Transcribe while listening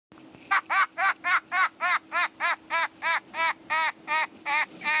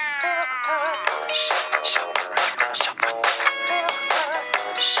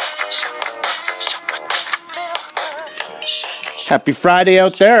Happy Friday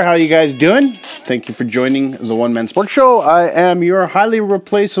out there. How you guys doing? Thank you for joining the One Man Sports Show. I am your highly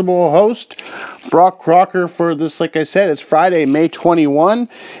replaceable host, Brock Crocker, for this. Like I said, it's Friday, May 21,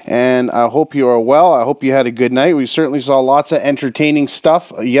 and I hope you are well. I hope you had a good night. We certainly saw lots of entertaining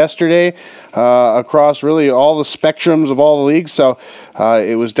stuff yesterday across really all the spectrums of all the leagues, so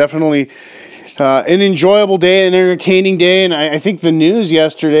it was definitely an enjoyable day, an entertaining day, and I think the news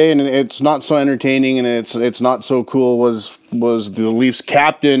yesterday, and it's not so entertaining and it's not so cool, was the Leafs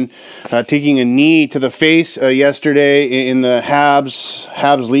captain taking a knee to the face yesterday in the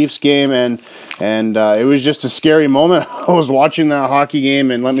Habs Leafs game, and it was just a scary moment. I was watching that hockey game,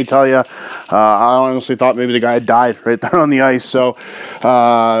 and let me tell you, I honestly thought maybe the guy had died right there on the ice. So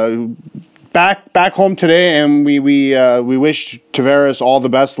back home today, and we wish Tavares all the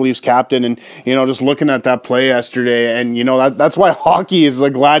best, Leafs captain. And just looking at that play yesterday, and that's why hockey is a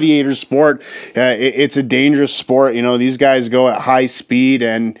gladiator sport. It's a dangerous sport. These guys go at high speed,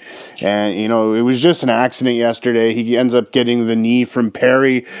 and it was just an accident yesterday. He ends up getting the knee from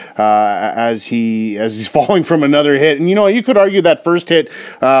Perry as he's falling from another hit. And you could argue that first hit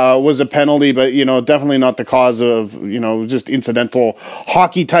was a penalty, but definitely not the cause of just incidental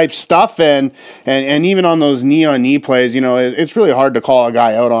hockey type stuff. And even on those knee-on-knee plays, it's really hard to call a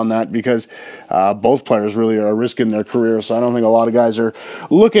guy out on that because both players really are risking their career. So I don't think a lot of guys are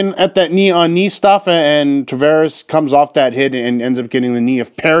looking at that knee-on-knee stuff. And Tavares comes off that hit and ends up getting the knee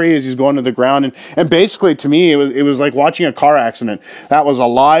of Perry as he's going to the ground. And basically, to me, it was like watching a car accident. That was a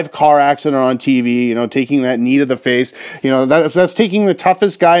live car accident on TV. Taking that knee to the face. That's taking the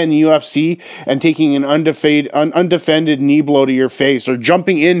toughest guy in the UFC and taking an undefended knee blow to your face, or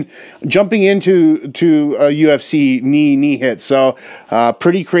jumping into a UFC knee hit. So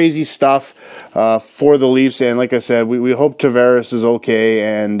pretty crazy stuff for the Leafs. And like I said, we hope Tavares is okay,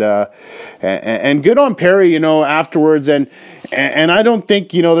 and good on Perry, afterwards. And I don't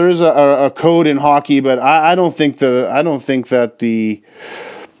think there is a code in hockey, but I don't think that the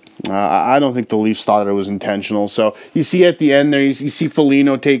Leafs thought it was intentional. So you see at the end there, you see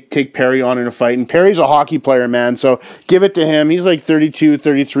Foligno take Perry on in a fight. And Perry's a hockey player, man, so give it to him. He's like 32,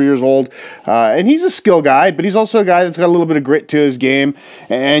 33 years old. And he's a skill guy, but he's also a guy that's got a little bit of grit to his game.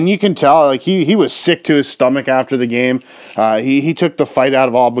 And you can tell, like, he was sick to his stomach after the game. He took the fight out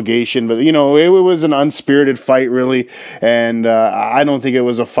of obligation, but, it was an unspirited fight, really. And I don't think it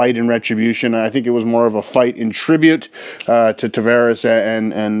was a fight in retribution. I think it was more of a fight in tribute to Tavares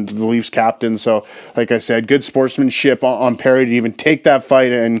and the Leafs captain. So, like I said, good sportsmanship on Perry to even take that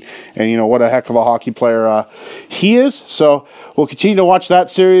fight, and what a heck of a hockey player he is. So we'll continue to watch that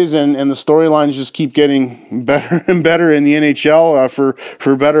series, and the storylines just keep getting better and better in the NHL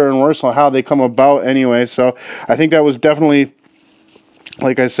for better and worse on how they come about anyway. So I think that was definitely,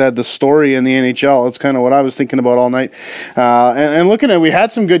 like I said, the story in the NHL. It's kind of what I was thinking about all night. And looking at, we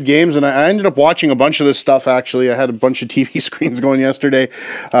had some good games, and I ended up watching a bunch of this stuff, actually. I had a bunch of TV screens going yesterday.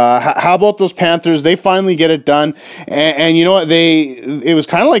 How about those Panthers? They finally get it done. And you know what? It was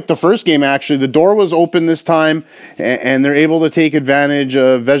kind of like the first game, actually. The door was open this time, and they're able to take advantage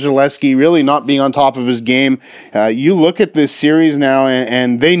of Vasilevsky really not being on top of his game. You look at this series now,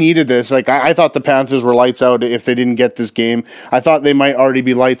 and they needed this. Like, I thought the Panthers were lights out if they didn't get this game. I thought they might already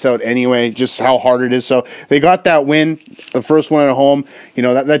be lights out anyway, just how hard it is. So they got that win, the first one at home.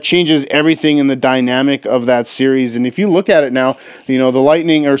 That changes everything in the dynamic of that series. And if you look at it now,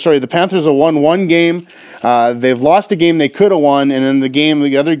 the Panthers have won one game. They've lost a game they could have won, and then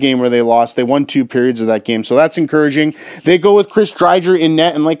the other game where they lost, they won 2 periods of that game. So that's encouraging. They go with Chris Driedger in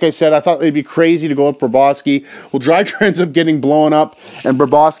net, and like I said, I thought they'd be crazy to go with Bobrovsky. Well, Driedger ends up getting blown up, and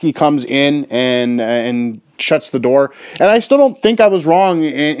Bobrovsky comes in and shuts the door. And I still don't think I was wrong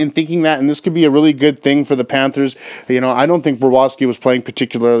in thinking that, and this could be a really good thing for the Panthers. I don't think Bobrovsky was playing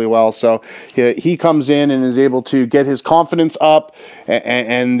particularly well, so he comes in and is able to get his confidence up,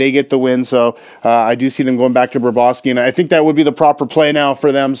 and they get the win. So I do see them going back to Bobrovsky, and I think that would be the proper play now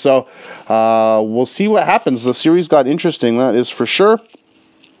for them. So we'll see what happens. The series got interesting, that is for sure.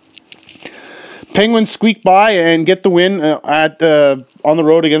 Penguins squeak by and get the win on the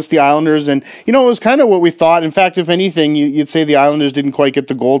road against the Islanders. And, it was kind of what we thought. In fact, if anything, you'd say the Islanders didn't quite get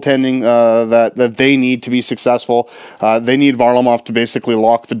the goaltending that they need to be successful. They need Varlamov to basically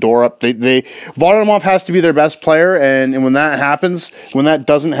lock the door up. Varlamov has to be their best player, and when that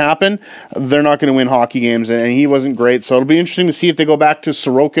doesn't happen, they're not going to win hockey games, and he wasn't great. So it'll be interesting to see if they go back to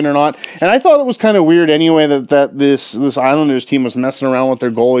Sorokin or not. And I thought it was kind of weird anyway that this Islanders team was messing around with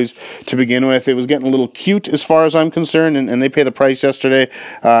their goalies to begin with. It was getting a little cute as far as I'm concerned, and they pay the price yesterday,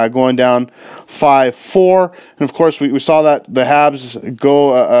 going down 5-4. And of course, we saw that the Habs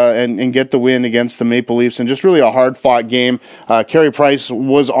go and get the win against the Maple Leafs, and just really a hard-fought game. Carey Price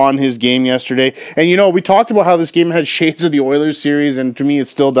was on his game yesterday, and we talked about how this game had shades of the Oilers series, and to me it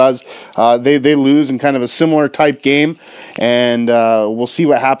still does. They lose in kind of a similar type game, and we'll see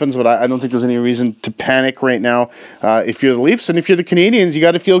what happens, but I don't think there's any reason to panic right now. If you're the Leafs and if you're the Canadians, you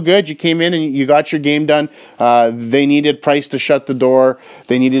got to feel good. You came in and you got your game done. They needed Price to shut the door.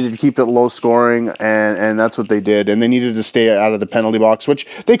 They needed to keep it low scoring, and that's what they did. And they needed to stay out of the penalty box, which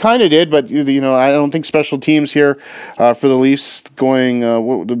they kind of did, but I don't think special teams here for the Leafs going,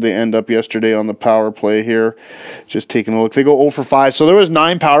 what did they end up yesterday on the power play here? Just taking a look. They go 0 for 5. So there was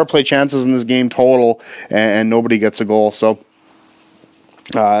 9 power play chances in this game total, and nobody gets a goal. So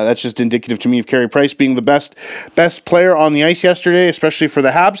that's just indicative to me of Carey Price being the best player on the ice yesterday, especially for the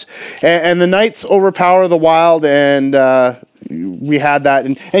Habs. And the Knights overpower the Wild, and we had that.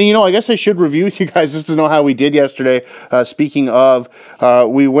 And I guess I should review with you guys just to know how we did yesterday. Speaking of,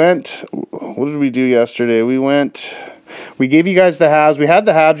 we went, what did we do yesterday? We gave you guys the Habs. We had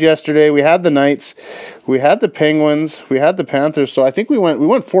the Habs yesterday. We had the Knights. We had the Penguins. We had the Panthers. So I think we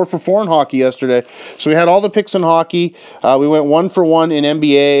went 4 for 4 in hockey yesterday. So we had all the picks in hockey. We went 1 for 1 in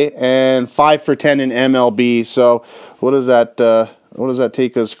NBA and 5 for 10 in MLB. So what does that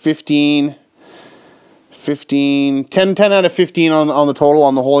take us? 10 out of 15 on the total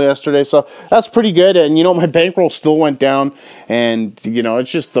on the whole yesterday. So that's pretty good. And, my bankroll still went down. And, it's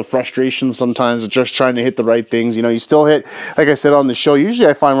just the frustration sometimes of just trying to hit the right things. You still hit, like I said on the show, usually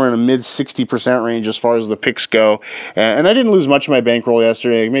I find we're in a mid 60% range as far as the picks go. And I didn't lose much of my bankroll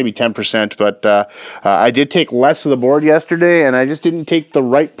yesterday, maybe 10%. But I did take less of the board yesterday, and I just didn't take the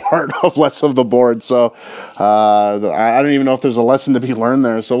right part of less of the board. So I don't even know if there's a lesson to be learned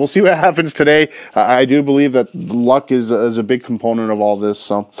there. So we'll see what happens today. I do believe that luck is a big component of all this.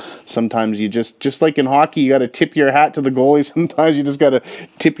 So sometimes you just like in hockey, you got to tip your hat to the goalie. Sometimes you just got to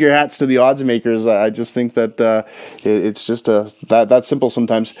tip your hats to the odds makers. I just think that it's just that simple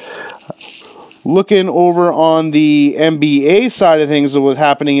sometimes. Looking over on the NBA side of things that was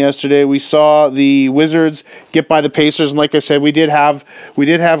happening yesterday, we saw the Wizards get by the Pacers, and like I said, we did have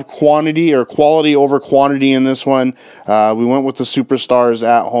quantity or quality over quantity in this one. We went with the superstars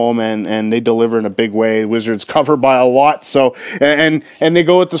at home, and they deliver in a big way. Wizards cover by a lot, so and they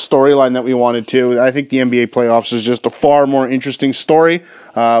go with the storyline that we wanted to. I think the NBA playoffs is just a far more interesting story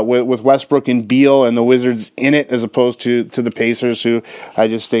with Westbrook and Beal and the Wizards in it, as opposed to the Pacers, who I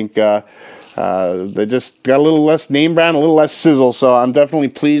just think. They just got a little less name brand, a little less sizzle. So I'm definitely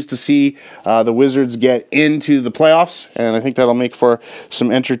pleased to see the Wizards get into the playoffs, and I think that'll make for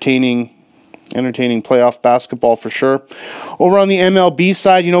some entertaining playoff basketball for sure. Over on the MLB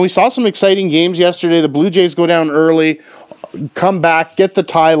side, we saw some exciting games yesterday. The Blue Jays go down early, come back, get the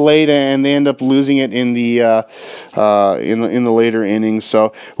tie late, and they end up losing it in the later innings.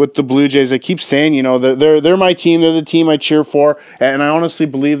 So with the Blue Jays, I keep saying, they're my team. They're the team I cheer for, and I honestly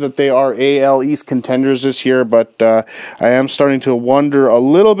believe that they are AL East contenders this year. But I am starting to wonder a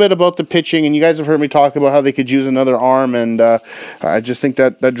little bit about the pitching, and you guys have heard me talk about how they could use another arm, and I just think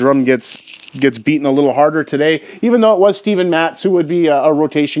that drum gets beaten a little harder today, even though it was Steven Matz, who would be a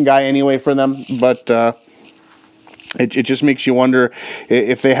rotation guy anyway for them. But it just makes you wonder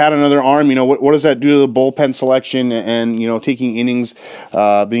if they had another arm, what does that do to the bullpen selection and, taking innings,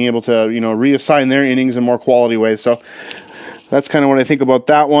 being able to, reassign their innings in more quality ways. So that's kind of what I think about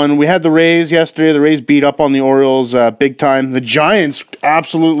that one. We had the Rays yesterday. The Rays beat up on the Orioles big time. The Giants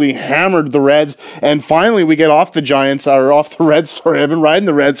absolutely hammered the Reds. And finally, we get off the Giants, or off the Reds. Sorry, I've been riding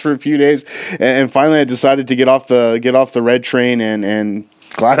the Reds for a few days. And finally, I decided to get off the Red train, and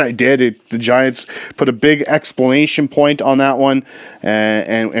glad I did. The Giants put a big exclamation point on that one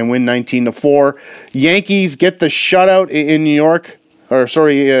and win 19-4. Yankees get the shutout in New York.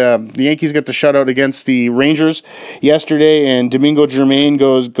 The Yankees get the shutout against the Rangers yesterday, and Domingo Germain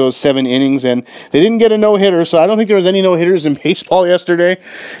goes 7 innings, and they didn't get a no-hitter, so I don't think there was any no-hitters in baseball yesterday.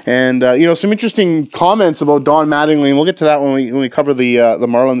 And some interesting comments about Don Mattingly, and we'll get to that when we cover the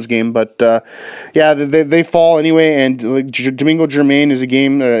Marlins game. But they fall anyway, and Domingo Germain is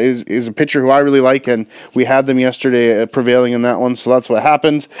a pitcher who I really like, and we had them yesterday prevailing in that one, so that's what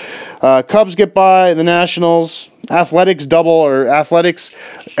happens. Cubs get by the Nationals. Athletics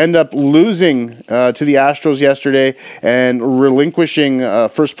end up losing to the Astros yesterday and relinquishing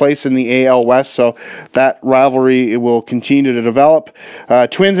first place in the AL West, so that rivalry will continue to develop.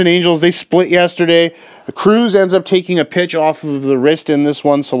 Twins and Angels, they split yesterday. Cruz ends up taking a pitch off of the wrist in this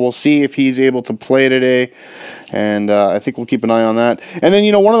one, so we'll see if he's able to play today. And I think we'll keep an eye on that. And then,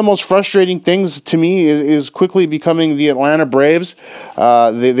 one of the most frustrating things to me is quickly becoming the Atlanta Braves.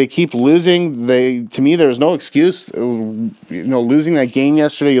 They keep losing. To me, there's no excuse. Losing that game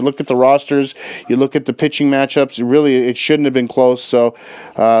yesterday, you look at the rosters, you look at the pitching matchups, really, it shouldn't have been close. So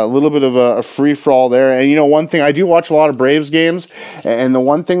a little bit of a free-for-all there. And, one thing, I do watch a lot of Braves games, and the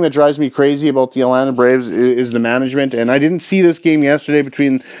one thing that drives me crazy about the Atlanta Braves is the management. And I didn't see this game yesterday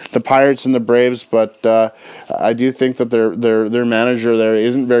between the Pirates and the Braves, but I do think that their manager there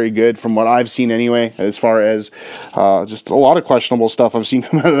isn't very good from what I've seen anyway, as far as just a lot of questionable stuff I've seen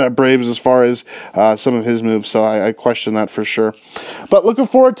come out of that Braves as far as some of his moves. So I question that for sure. But looking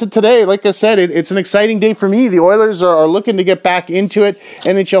forward to today. Like I said, it's an exciting day for me. The Oilers are looking to get back into it.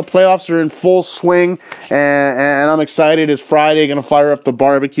 NHL playoffs are in full swing, and I'm excited. It's Friday. Going to fire up the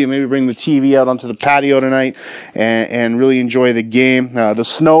barbecue, maybe bring the TV out onto the patio tonight, and really enjoy the game. The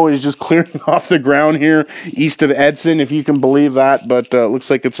snow is just clearing off the ground here east of Edson, if you can believe that, but looks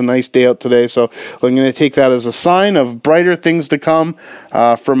like it's a nice day out today, so I'm going to take that as a sign of brighter things to come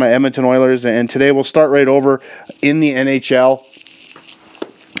for my Edmonton Oilers. And today we'll start right over in the NHL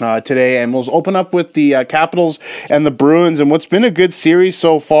today, and we'll open up with the Capitals and the Bruins, and what's been a good series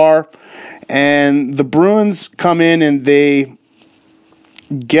so far. And the Bruins come in and they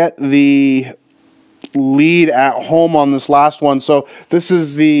get the lead at home on this last one. So this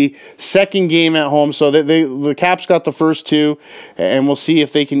is the second game at home. So the Caps got the first two, and we'll see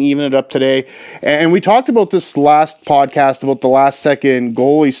if they can even it up today. And we talked about this last podcast about the last second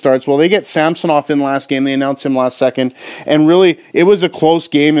goalie starts. Well, they get Samsonov in last game. They announced him last second, and really it was a close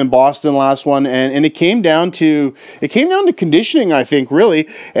game in Boston last one, and it came down to conditioning, I think, really.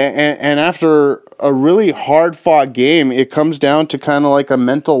 And after a really hard-fought game, it comes down to kind of like a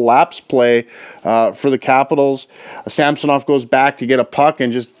mental lapse play for the Capitals. Samsonov goes back to get a puck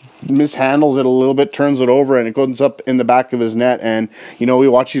and just mishandles it a little bit, turns it over, and it goes up in the back of his net. And, we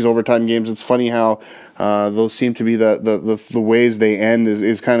watch these overtime games. It's funny how those seem to be the ways they end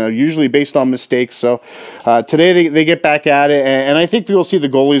is kind of usually based on mistakes. So today they get back at it, and I think we'll see the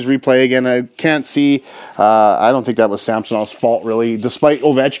goalies replay again. I can't see, I don't think that was Samsonov's fault, really, despite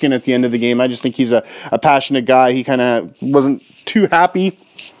Ovechkin at the end of the game. I just think he's a passionate guy. He kind of wasn't too happy.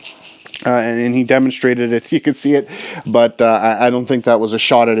 And he demonstrated it. You could see it. But I don't think that was a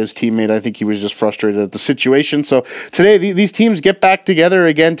shot at his teammate. I think he was just frustrated at the situation. So today, these teams get back together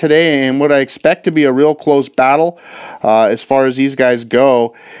again today, and what I expect to be a real close battle as far as these guys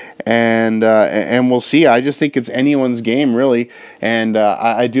go. And we'll see. I just think it's anyone's game, really. And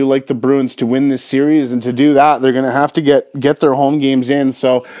I do like the Bruins to win this series, and to do that, they're going to have to get their home games in.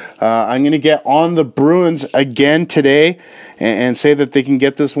 So I'm going to get on the Bruins again today and say that they can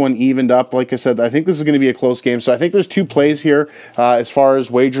get this one evened up. Like I said, I think this is going to be a close game. So I think there's two plays here as far as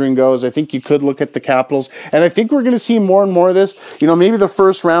wagering goes. I think you could look at the Capitals, and I think we're going to see more and more of this. Maybe the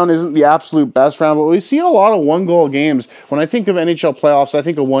first round isn't the absolute best round, but we see a lot of one-goal games. When I think of NHL playoffs, I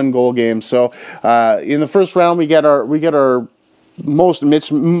think of one-goal games. So in the first round, we get our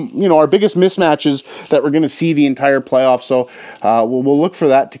our biggest mismatches that we're going to see the entire playoff. So we'll look for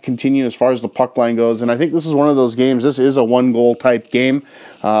that to continue as far as the puck line goes. And I think this is one of those games. This is a one-goal type game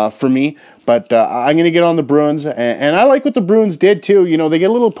for me. But I'm going to get on the Bruins, and I like what the Bruins did too. They get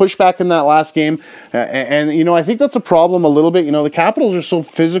a little pushback in that last game, and I think that's a problem a little bit. The Capitals are so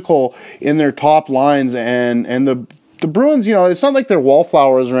physical in their top lines, and the Bruins, it's not like they're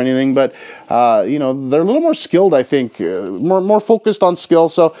wallflowers or anything, but, they're a little more skilled, I think, more focused on skill.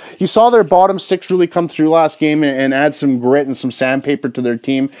 So you saw their bottom six really come through last game and add some grit and some sandpaper to their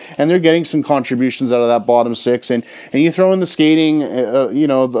team, and they're getting some contributions out of that bottom six. And you throw in the skating,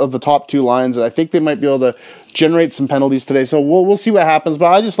 of the top two lines, I think they might be able to generate some penalties today. So we'll see what happens. But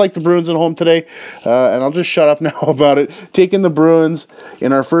I just like the Bruins at home today, and I'll just shut up now about it. Taking the Bruins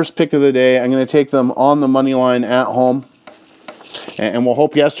in our first pick of the day. I'm going to take them on the money line at home. And we'll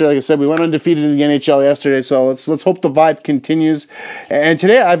hope yesterday, like I said, we went undefeated in the NHL yesterday, so let's hope the vibe continues. And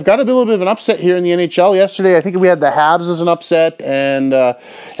today, I've got a little bit of an upset here in the NHL. Yesterday, I think we had the Habs as an upset, and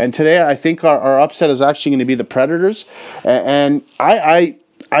today, I think our upset is actually going to be the Predators. And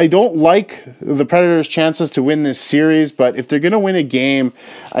I don't like the Predators' chances to win this series, but if they're going to win a game,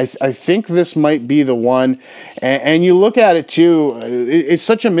 I think this might be the one. And you look at it, too, it's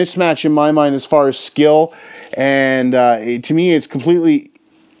such a mismatch in my mind as far as skill, and to me, it's completely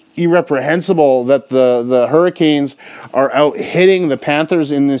irreprehensible that the Hurricanes are out hitting the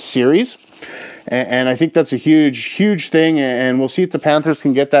Panthers in this series. and I think that's a huge thing, and we'll see if the Panthers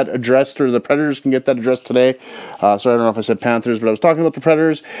can get that addressed, or the Predators can get that addressed today. Sorry, I don't know if I said Panthers, but I was talking about the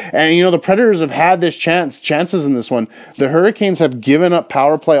Predators. And, the Predators have had this chances in this one. The Hurricanes have given up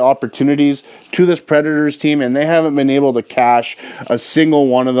power play opportunities to this Predators team, and they haven't been able to cash a single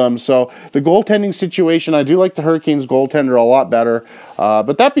one of them. So the goaltending situation, I do like the Hurricanes goaltender a lot better.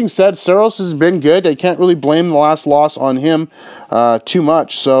 But that being said, Saros has been good. I can't really blame the last loss on him too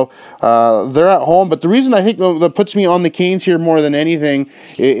much. So they're at home. But the reason I think that puts me on the Canes here more than anything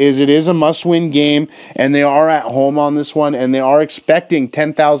is it is a must-win game, and they are at home on this one, and they are expecting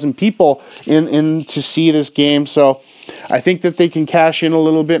 10,000 people in to see this game. So I think that they can cash in a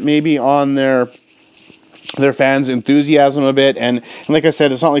little bit maybe on their fans' enthusiasm a bit, and like I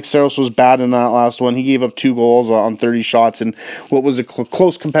said, it's not like Saros was bad in that last one. He gave up 2 goals on 30 shots in what was a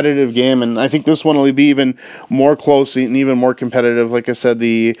close competitive game, and I think this one will be even more close and even more competitive. Like I said,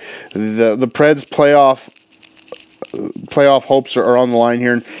 the Preds playoff hopes are on the line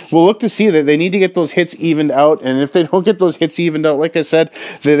here, and we'll look to see that they need to get those hits evened out. And if they don't get those hits evened out, like I said,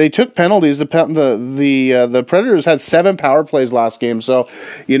 they took penalties. The Predators had 7 power plays last game, so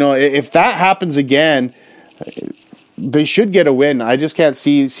if that happens again, they should get a win. I just can't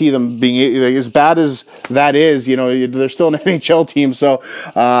see them being as bad as that is. They're still an NHL team. So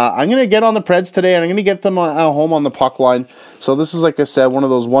I'm going to get on the Preds today, and I'm going to get them at home on the puck line. So this is, like I said, one of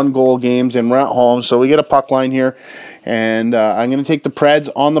those 1-goal games, and we're at home. So we get a puck line here, and I'm going to take the Preds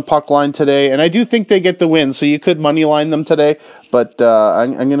on the puck line today. And I do think they get the win, so you could money line them today. But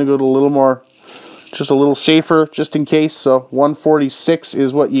I'm going to go to a little more, just a little safer, just in case. So 146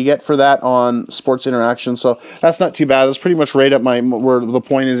 is what you get for that on Sports Interaction. So that's not too bad. That's pretty much right at where the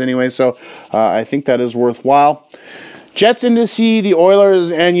point is anyway. So I think that is worthwhile. Jets in to see the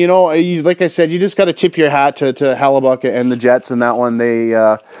Oilers, and like I said, you just got to tip your hat to Hellebuyck and the Jets in that one. They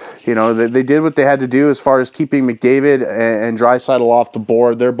did what they had to do as far as keeping McDavid and Draisaitl off the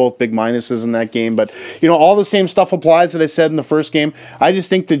board. They're both big minuses in that game, but all the same stuff applies that I said in the first game. I just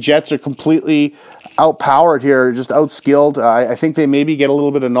think the Jets are completely outpowered here, just outskilled. I think they maybe get a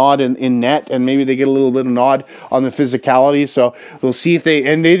little bit of nod in net, and maybe they get a little bit of nod on the physicality. So we'll see if they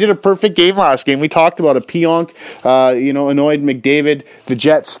did a perfect game last game. We talked about a Pionk, annoyed McDavid. The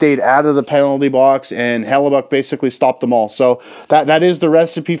Jets stayed out of the penalty box, and Hellebuyck basically stopped them all. So that is the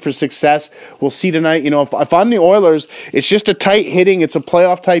recipe for success. We'll see tonight. If I'm the Oilers, it's just a tight hitting. It's a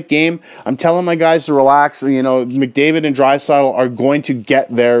playoff type game. I'm telling my guys to relax. McDavid and Draisaitl are going to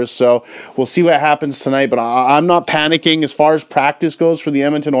get theirs. So we'll see what happens tonight, but I'm not panicking as far as practice goes for the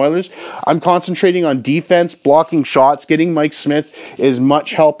Edmonton Oilers. I'm concentrating on defense, blocking shots, getting Mike Smith as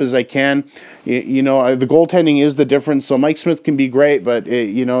much help as I can. The goaltending is the difference, so Mike Smith can be great, but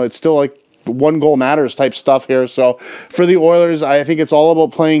it's still like 1 goal matters type stuff here. So for the Oilers, I think it's all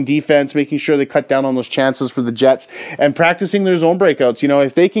about playing defense, making sure they cut down on those chances for the Jets, and practicing their zone breakouts.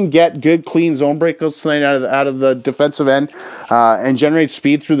 If they can get good, clean zone breakouts tonight out of the defensive end and generate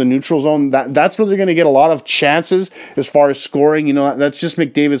speed through the neutral zone, that's where they're going to get a lot of chances as far as scoring. That's just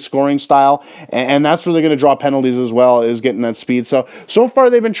McDavid's scoring style, and that's where they're going to draw penalties as well, is getting that speed. So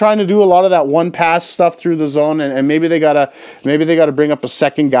far they've been trying to do a lot of that one pass stuff through the zone, and maybe they gotta bring up a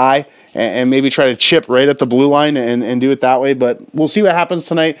second guy and maybe try to chip right at the blue line and do it that way. But we'll see what happens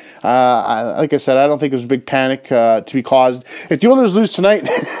tonight. Like I said, I don't think there's a big panic to be caused. If the Oilers lose tonight,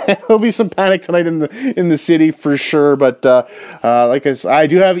 there'll be some panic tonight in the city for sure. But like I said, I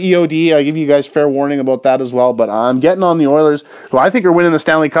do have EOD. I give you guys fair warning about that as well. But I'm getting on the Oilers, who I think are winning the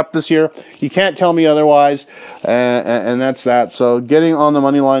Stanley Cup this year. You can't tell me otherwise, and that's that. So getting on the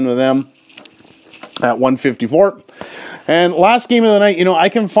money line with them at 154. And last game of the night, I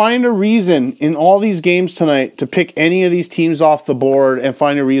can find a reason in all these games tonight to pick any of these teams off the board and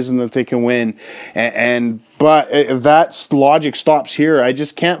find a reason that they can win. But that logic stops here. I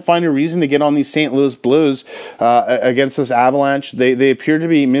just can't find a reason to get on these St. Louis Blues against this Avalanche. They appear to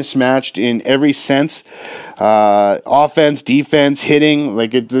be mismatched in every sense. Offense, defense, hitting.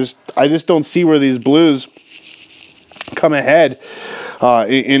 I just don't see where these Blues come ahead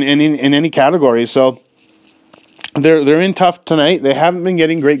in any category. So they're in tough tonight. They haven't been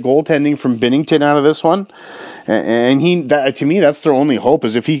getting great goaltending from Binnington out of this one, and to me, that's their only hope,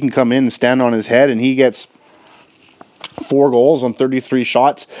 is if he can come in and stand on his head, and he gets 4 goals on 33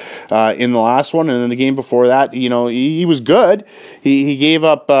 shots in the last one, and in the game before that, he was good. He gave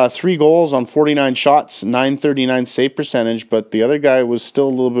up 3 goals on 49 shots, 939 save percentage, but the other guy was still a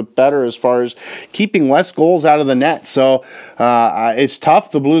little bit better as far as keeping less goals out of the net. So it's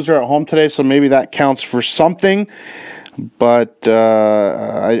tough. The Blues are at home today, so maybe that counts for something. But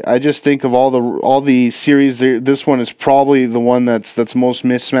I just think of all the series, this one is probably the one that's most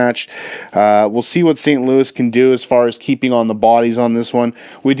mismatched. We'll see what St. Louis can do as far as keeping on the bodies on this one.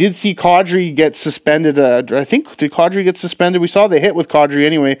 We did see Kadri get suspended. I think, did Kadri get suspended? We saw the hit with Kadri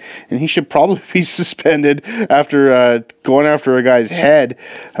anyway, and he should probably be suspended after going after a guy's head.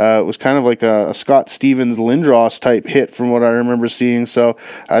 It was kind of like a Scott Stevens Lindros type hit from what I remember seeing. So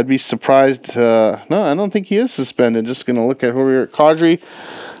I'd be surprised. No, I don't think he is suspended. Just going to look at who we're at. Kadri.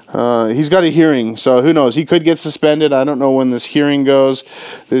 He's got a hearing, so who knows? He could get suspended. I don't know when this hearing goes.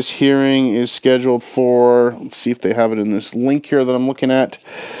 This hearing is scheduled for, let's see if they have it in this link here that I'm looking at.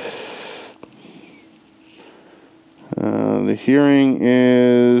 The hearing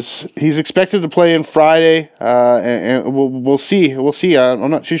is, he's expected to play in Friday, and we'll see. We'll see.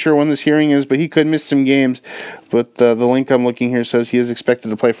 I'm not too sure when this hearing is, but he could miss some games. But the link I'm looking here says he is expected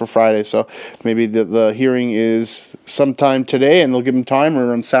to play for Friday, so maybe the hearing is sometime today, and they'll give him time,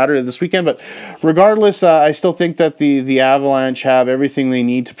 or on Saturday this weekend. But regardless, I still think that the Avalanche have everything they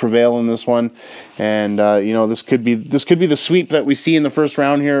need to prevail in this one. And this could be the sweep that we see in the first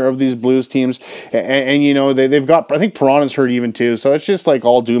round here of these Blues teams. And they've got, I think Piranha's hurt even too. So it's just like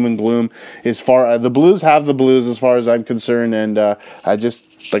all doom and gloom as far the Blues have the Blues as far as I'm concerned. And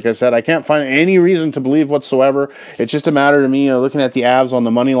like I said, I can't find any reason to believe whatsoever. It's just a matter of me looking at the Avs on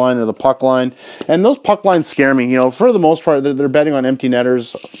the money line or the puck line, and those puck lines scare me. For the most part, they're betting on empty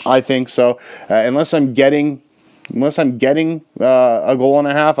netters, I think. So unless I'm getting a goal and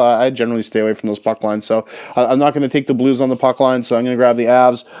a half, I generally stay away from those puck lines. So I'm not going to take the Blues on the puck line, so I'm going to grab the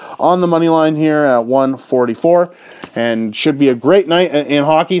Avs on the money line here at 144. And should be a great night in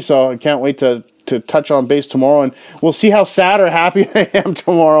hockey, so I can't wait to touch on base tomorrow, and we'll see how sad or happy I am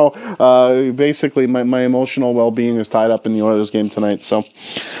tomorrow. Basically, my emotional well-being is tied up in the Oilers game tonight, so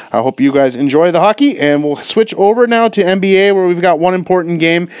I hope you guys enjoy the hockey, and we'll switch over now to NBA, where we've got one important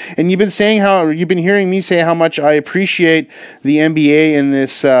game. And you've been hearing me say how much I appreciate the NBA in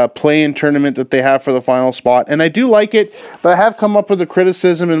this play-in tournament that they have for the final spot, and I do like it, but I have come up with a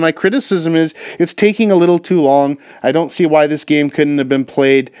criticism, and my criticism is it's taking a little too long. I don't see why this game couldn't have been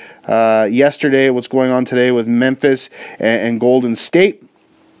played yesterday, what's going on today with Memphis and Golden State.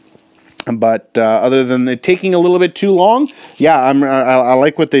 But other than it taking a little bit too long, I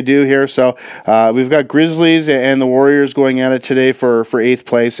like what they do here. So we've got Grizzlies and the Warriors going at it today for 8th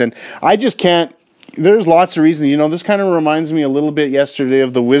place, and I just can't. There's lots of reasons. This kind of reminds me a little bit yesterday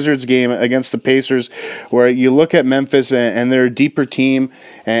of the Wizards game against the Pacers, where you look at Memphis and they're a deeper team,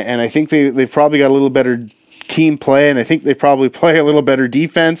 and I think they've probably got a little better team play, and I think they probably play a little better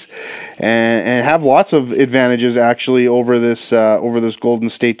defense and have lots of advantages actually over this Golden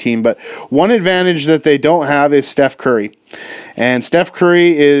State team. But one advantage that they don't have is Steph Curry. And Steph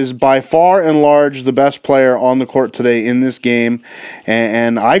Curry is by far and large the best player on the court today in this game.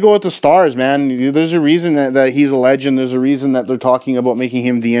 And I go with the Stars, man. There's a reason that he's a legend. There's a reason that they're talking about making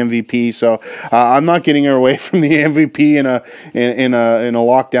him the MVP. So I'm not getting away from the MVP in a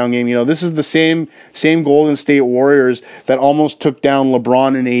lockdown game. This is the same Golden State Warriors that almost took down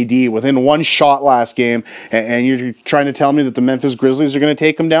LeBron and AD within one shot last game. And you're trying to tell me that the Memphis Grizzlies are going to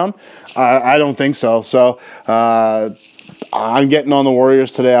take them down? I don't think so. So I'm getting on the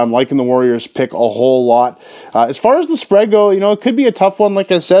Warriors today. I'm liking the Warriors pick a whole lot. As far as the spread go, it could be a tough one.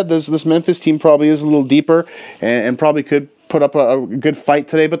 Like I said, this Memphis team probably is a little deeper and probably could put up a good fight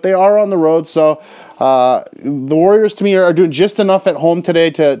today, but they are on the road. So the Warriors, to me, are doing just enough at home today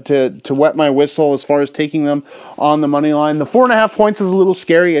to wet my whistle as far as taking them on the money line. The 4.5 points is a little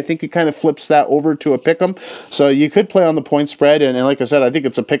scary. I think it kind of flips that over to a pick'em. So you could play on the point spread, and like I said, I think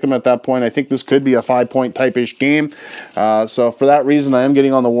it's a pick'em at that point. I think this could be a 5-point type-ish game. So for that reason, I am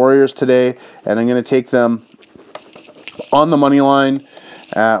getting on the Warriors today, and I'm going to take them on the money line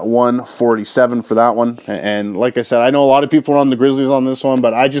at 147 for that one. And like I said, I know a lot of people are on the Grizzlies on this one,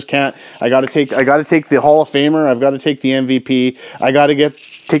 but I just can't. I got to take the Hall of Famer. I've got to take the MVP. I got to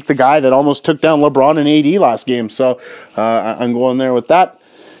take the guy that almost took down LeBron and AD last game. So I'm going there with that.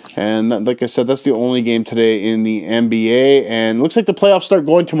 And like I said, that's the only game today in the NBA. And it looks like the playoffs start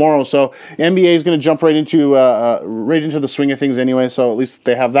going tomorrow. So NBA is going to jump right into the swing of things anyway. So at least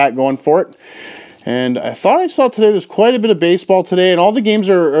they have that going for it. And I thought I saw today there's quite a bit of baseball today, and all the games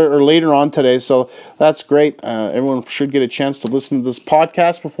are later on today, so that's great. Everyone should get a chance to listen to this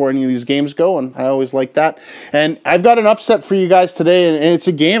podcast before any of these games go, and I always like that. And I've got an upset for you guys today, and it's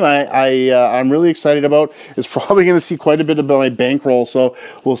a game I'm really excited about. It's probably going to see quite a bit of my bankroll, so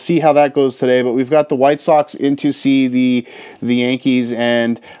we'll see how that goes today. But we've got the White Sox in to see the Yankees,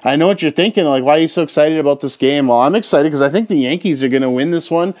 and I know what you're thinking, like, why are you so excited about this game? Well, I'm excited because I think the Yankees are going to win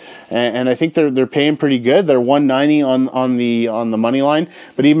this one, and I think they're paying pretty good. They're 190 on the money line,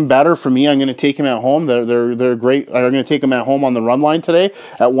 but even better for me, I'm going to take him at home. They're great. I'm going to take him at home on the run line today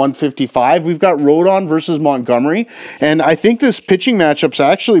at 155. We've got Rodon versus Montgomery, and I think this pitching matchup's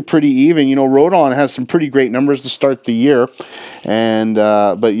actually pretty even. Rodon has some pretty great numbers to start the year, and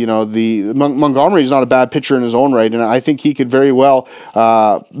but the Montgomery is not a bad pitcher in his own right, and I think he could very well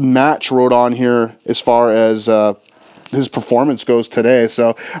match Rodon here as far as his performance goes today.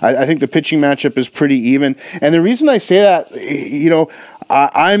 So I think the pitching matchup is pretty even. And the reason I say that,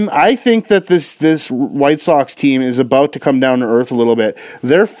 I think that this White Sox team is about to come down to earth a little bit.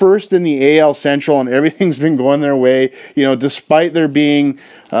 They're first in the AL Central, and everything's been going their way. Despite there being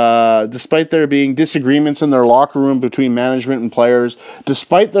disagreements in their locker room between management and players,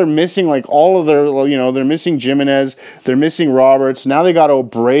 despite they're missing all of their, they're missing Jimenez, they're missing Roberts. Now they got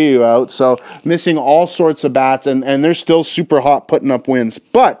Abreu out, so missing all sorts of bats, and they're still super hot putting up wins.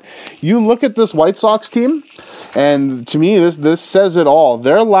 But you look at this White Sox team, and to me, this says it all.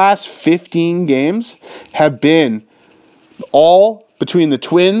 Their last 15 games have been all between the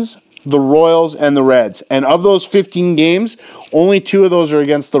Twins, the Royals, and the Reds. And of those 15 games, only 2 of those are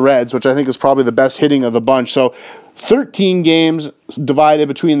against the Reds, which I think is probably the best hitting of the bunch. So 13 games divided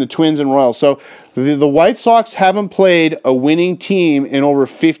between the Twins and Royals. So the White Sox haven't played a winning team in over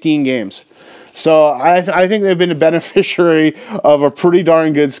 15 games. So I think they've been a beneficiary of a pretty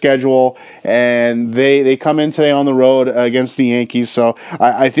darn good schedule, and they come in today on the road against the Yankees. So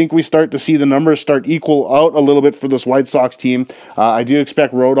I think we start to see the numbers start equal out a little bit for this White Sox team. I do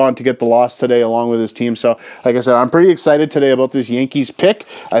expect Rodon to get the loss today along with his team. So like I said, I'm pretty excited today about this Yankees pick.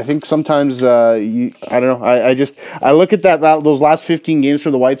 I think sometimes I don't know. I look at those last 15 games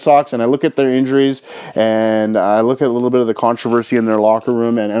for the White Sox, and I look at their injuries, and I look at a little bit of the controversy in their locker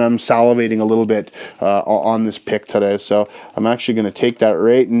room, and I'm salivating a little bit on this pick today. So I'm actually going to take that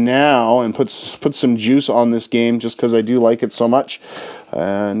right now and put some juice on this game just because I do like it so much,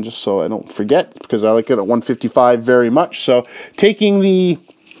 and just so I don't forget, because I like it at 155 very much. So taking the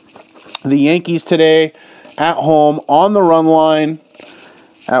Yankees today at home on the run line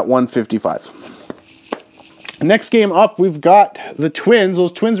at 155. Next game up, we've got the Twins.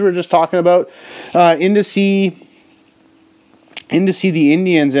 Those Twins we were just talking about, in to see the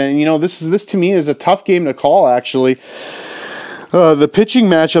Indians, and this to me is a tough game to call. Actually, the pitching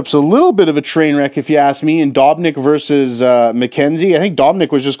matchup's a little bit of a train wreck, if you ask me. And Dobnik versus McKenzie. I think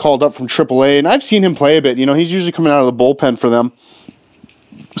Dobnik was just called up from AAA, and I've seen him play a bit. He's usually coming out of the bullpen for them,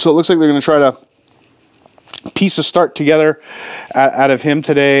 so it looks like they're going to try to piece a start together out of him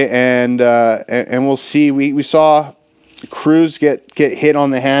today, and we'll see. We saw Cruz get hit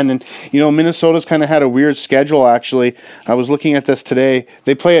on the hand, and Minnesota's kind of had a weird schedule. Actually, I was looking at this today.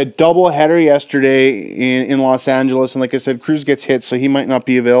 They play a double header yesterday in Los Angeles, and like I said, Cruz gets hit, so he might not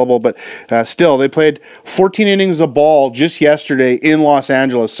be available. But still, they played 14 innings of ball just yesterday in Los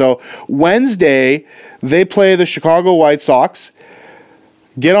Angeles. So Wednesday they play the Chicago White Sox,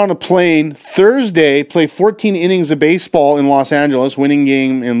 get on a plane Thursday, play 14 innings of baseball in Los Angeles, winning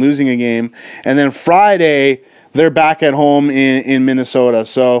game and losing a game, and then Friday they're back at home in Minnesota.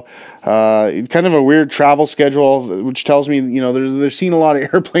 So kind of a weird travel schedule, which tells me, they're seeing a lot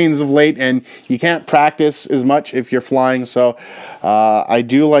of airplanes of late, and you can't practice as much if you're flying. So I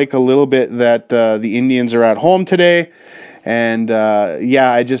do like a little bit that the Indians are at home today. And,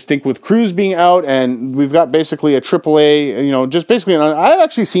 I just think with Cruz being out, and we've got basically a AAA, just basically, I've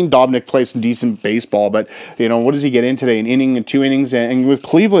actually seen Dobnik play some decent baseball, but, what does he get in today? An inning and 2 innings? And with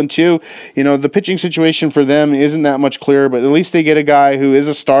Cleveland, too, the pitching situation for them isn't that much clearer, but at least they get a guy who is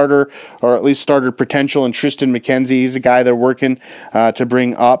a starter, or at least starter potential, and Tristan McKenzie. He's a guy they're working to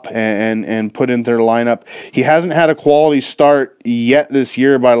bring up and put in their lineup. He hasn't had a quality start yet this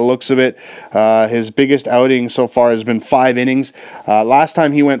year by the looks of it. His biggest outing so far has been 5 innings. Last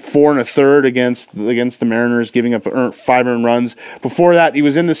time he went 4 1/3 against the Mariners, giving up 5 earned runs. Before that, he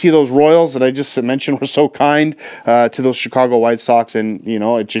was in to see those Royals that I just mentioned were so kind to those Chicago White Sox, and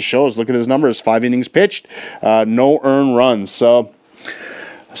it just shows. Look at his numbers: 5 innings pitched, no earned runs.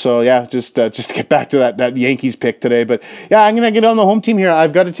 So yeah, just to get back to that Yankees pick today, but yeah, I'm gonna get on the home team here.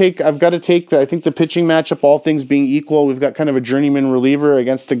 I've got to take I think the pitching matchup, all things being equal, we've got kind of a journeyman reliever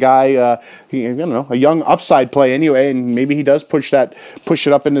against a guy, a young upside play anyway, and maybe he does push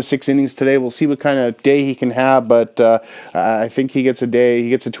it up into 6 innings today. We'll see what kind of day he can have, but I think he gets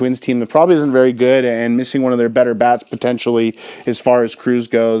a Twins team that probably isn't very good and missing one of their better bats potentially as far as Cruz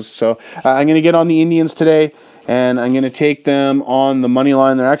goes. So I'm gonna get on the Indians today. and I'm going to take them on the money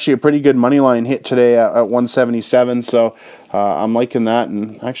line. They're actually a pretty good money line hit today at 177, so I'm liking that.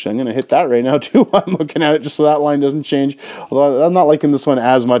 And actually, I'm going to hit that right now too. I'm looking at it just so that line doesn't change. Although I'm not liking this one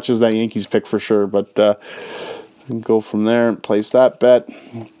as much as that Yankees pick for sure, but go from there and place that bet.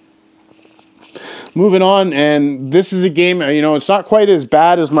 Moving on, and this is a game, it's not quite as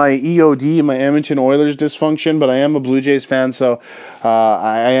bad as my EOD, my Edmonton Oilers dysfunction, but I am a Blue Jays fan, so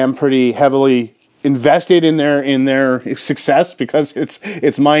I am pretty heavily invested in their success because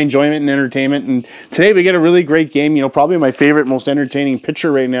it's my enjoyment and entertainment. And today we get a really great game. Probably my favorite, most entertaining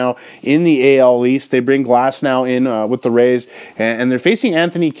pitcher right now in the AL East. They bring Glasnow in with the Rays, and they're facing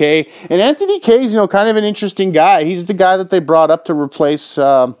Anthony Kay. And Anthony Kay is kind of an interesting guy. He's the guy that they brought up to replace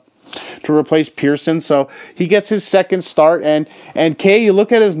Pearson, so he gets his second start. And Kay, you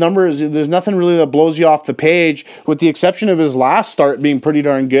look at his numbers, there's nothing really that blows you off the page, with the exception of his last start being pretty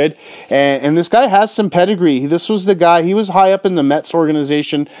darn good. And this guy has some pedigree. This was the guy, he was high up in the Mets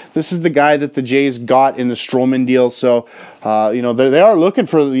organization. This is the guy that the Jays got in the Stroman deal. So they are looking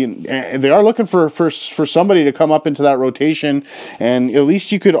for somebody to come up into that rotation, and at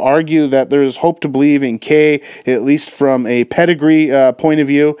least you could argue that there's hope to believe in Kay, at least from a pedigree point of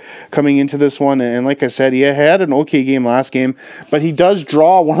view, coming into this one. And like I said, he had an okay game last game, but he does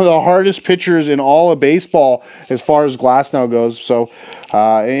draw one of the hardest pitchers in all of baseball as far as Glasnow goes. So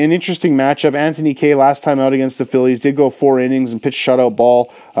an interesting matchup. Anthony Kay last time out against the Phillies did go 4 innings and pitch shutout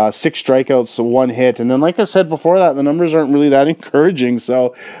ball, 6 strikeouts, 1 hit. And then like I said before that, the numbers aren't really that encouraging.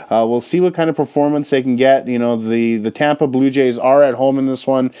 So we'll see what kind of performance they can get. The Tampa Blue Jays are at home in this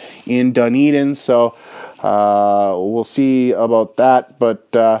one in Dunedin. So we'll see about that.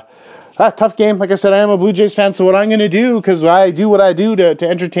 But tough game. Like I said, I am a Blue Jays fan, so what I'm going to do, because I do what I do to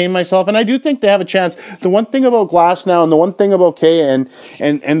entertain myself, and I do think they have a chance. The one thing about Glasnow and the one thing about Kay and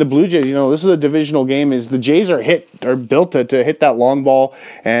the Blue Jays, this is a divisional game, is the Jays are built to hit that long ball,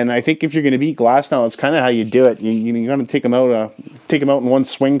 and I think if you're going to beat Glasnow, it's kind of how you do it. You're going to take him out in one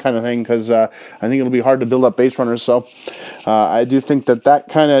swing kind of thing, because I think it'll be hard to build up base runners. So I do think that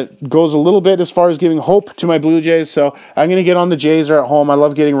kind of goes a little bit as far as giving hope to my Blue Jays. So I'm going to get on the Jays. Are at home. I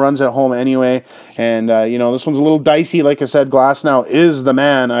love getting runs at home anyway, and this one's a little dicey. Like I said, Glasnow is the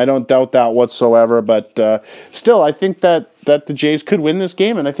man. I don't doubt that whatsoever, but still, I think that the Jays could win this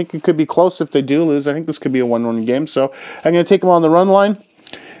game, and I think it could be close if they do lose. I think this could be a 1-1 game, so I'm going to take them on the run line,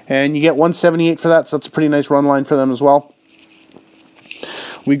 and you get 178 for that, so that's a pretty nice run line for them as well.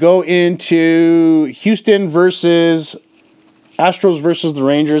 We go into Houston versus Astros versus the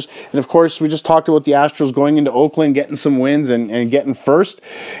Rangers. And of course, we just talked about the Astros going into Oakland, getting some wins and getting first.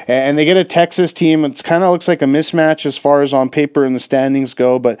 And they get a Texas team. It kind of looks like a mismatch as far as on paper and the standings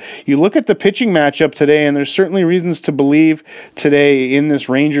go. But you look at the pitching matchup today, and there's certainly reasons to believe today in this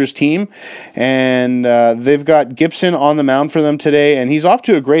Rangers team. And they've got Gibson on the mound for them today, and he's off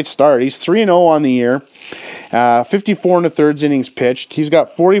to a great start. He's 3-0 on the year. 54 1/3 innings pitched. He's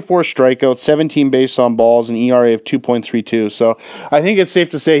got 44 strikeouts, 17 base on balls, an ERA of 2.32. So I think it's safe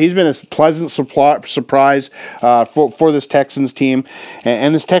to say he's been a pleasant surprise for this Texans team.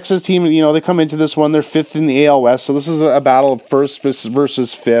 And this Texans team, they come into this one, they're 5th in the AL West. So this is a battle of 1st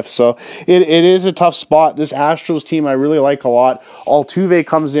versus 5th. So it is a tough spot. This Astros team I really like a lot. Altuve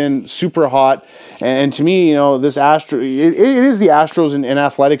comes in super hot. And to me, this it is the Astros in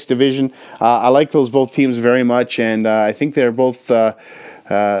Athletics division. I like those both teams very much, and I think they're both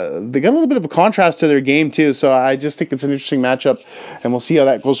they got a little bit of a contrast to their game too, so I just think it's an interesting matchup, and we'll see how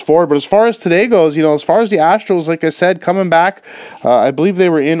that goes forward. But as far as today goes, as far as the Astros, like I said, coming back, I believe they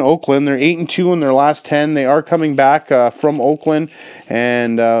were in Oakland. They're 8-2 in their last 10. They are coming back from Oakland,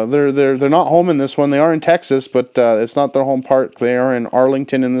 and they're not home in this one. They are in Texas, but it's not their home park. They are in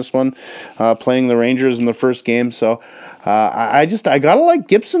Arlington in this one, playing the Rangers in the first game. So I gotta like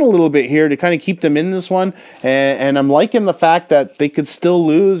Gibson a little bit here to kind of keep them in this one, and I'm liking the fact that they could still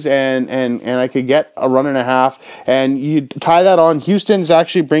lose, and I could get a run and a half. And you tie that on, Houston's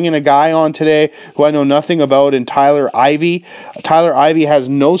actually bringing a guy on today who I know nothing about, in Tyler Ivey. Tyler Ivey has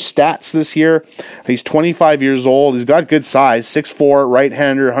no stats this year. He's 25 years old. He's got good size, 6'4",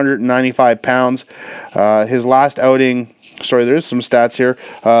 right-hander, 195 pounds. His last outing, sorry, there's some stats here.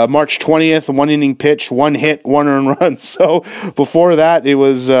 March 20th, 1 inning pitch, 1 hit, 1 earned run. So before that, it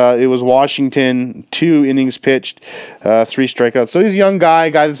was Washington, 2 innings pitched, 3 strikeouts. So he's a young guy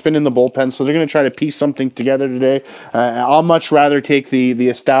that's been in the bullpen. So they're going to try to piece something together today. I'll much rather take the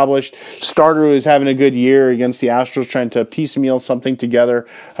established starter who is having a good year against the Astros, trying to piecemeal something together.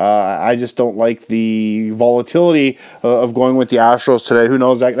 I just don't like the volatility of going with the Astros today. Who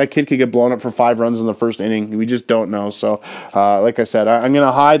knows? That kid could get blown up for 5 runs in the first inning. We just don't know. So like I said, I'm going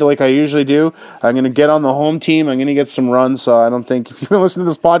to hide like I usually do. I'm going to get on the home team. I'm going to get some runs. So I don't think, if you've been listening to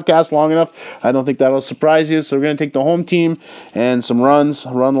this podcast long enough, I don't think that'll surprise you. So we're going to take the home team and some runs,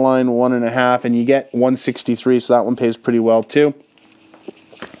 run line 1.5, and you get 163. So that one pays pretty well too.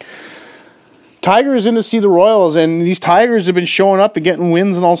 Tigers in to see the Royals, and these Tigers have been showing up and getting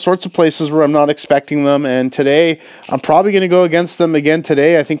wins in all sorts of places where I'm not expecting them, and today I'm probably going to go against them again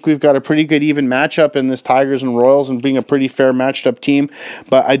today. I think we've got a pretty good even matchup in this Tigers and Royals and being a pretty fair matched up team,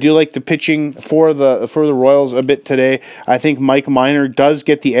 but I do like the pitching for the Royals a bit today. I think Mike Minor does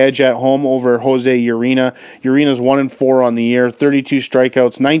get the edge at home over Jose Urena. Urena's 1-4 on the year, 32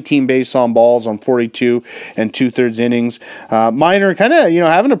 strikeouts, 19 base on balls on 42 and 2/3 innings. Minor kind of,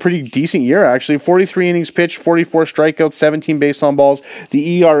 having a pretty decent year, actually. 43 innings pitched, 44 strikeouts, 17 base on balls. The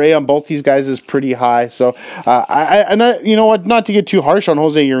ERA on both these guys is pretty high. So, you know what? Not to get too harsh on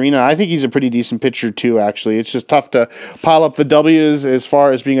Jose Urena, I think he's a pretty decent pitcher too. Actually, it's just tough to pile up the W's as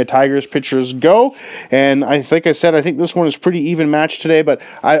far as being a Tigers pitchers go. And like I said, I think this one is pretty even matched today. But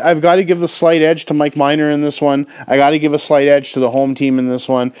I've got to give the slight edge to Mike Minor in this one. I got to give a slight edge to the home team in this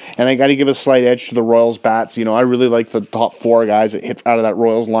one, and I got to give a slight edge to the Royals bats. I really like the top 4 guys that hit out of that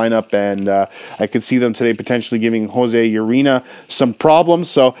Royals lineup, and I could see them today potentially giving Jose Urena some problems.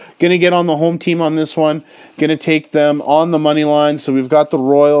 So going to get on the home team on this one. Going to take them on the money line. So we've got the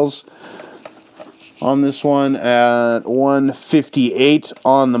Royals on this one at 158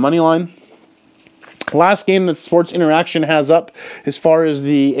 on the money line. Last game that Sports Interaction has up as far as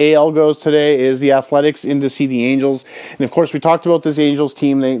the AL goes today is the Athletics in to see the Angels. And, of course, we talked about this Angels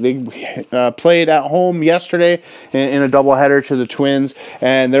team. They played at home yesterday in a doubleheader to the Twins,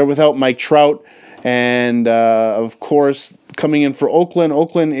 and they're without Mike Trout. And, of course, coming in for Oakland.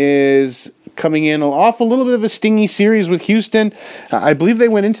 Oakland is coming in off a little bit of a stingy series with Houston. I believe they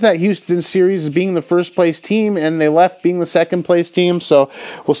went into that Houston series being the first place team, and they left being the second place team. So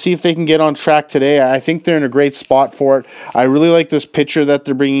we'll see if they can get on track today. I think they're in a great spot for it. I really like this pitcher that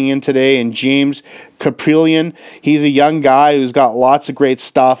they're bringing in today, and James Kaprielian. He's a young guy who's got lots of great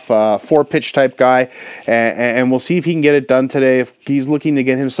stuff, 4-pitch type guy, and we'll see if he can get it done today. If he's looking to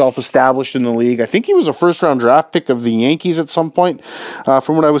get himself established in the league. I think he was a first-round draft pick of the Yankees at some point,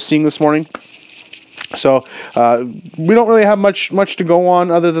 from what I was seeing this morning. So we don't really have much to go on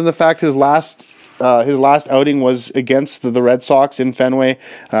other than the fact his last outing was against the Red Sox in Fenway.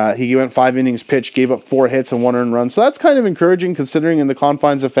 He went 5 innings pitched, gave up 4 hits and 1 earned run. So that's kind of encouraging considering in the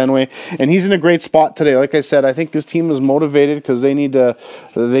confines of Fenway. And he's in a great spot today. Like I said, I think this team is motivated because they need to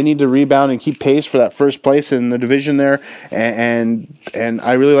rebound and keep pace for that first place in the division there. And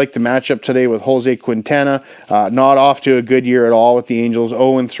I really like the matchup today with Jose Quintana. Not off to a good year at all with the Angels.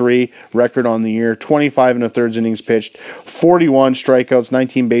 0-3 record on the year. 25 1/3 innings pitched, 41 strikeouts,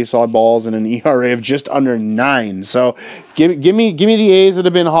 19 base on balls, and an ERA of just under 9. So give me the A's that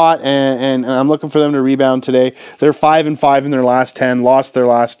have been hot, and I'm looking for them to rebound today. They're 5-5 in their last 10, lost their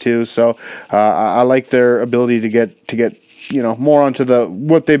last 2. So I like their ability to get more onto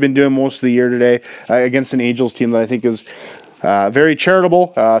what they've been doing most of the year today against an Angels team that I think is very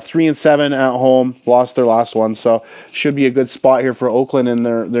charitable. 3-7 at home, lost their last one, so should be a good spot here for Oakland and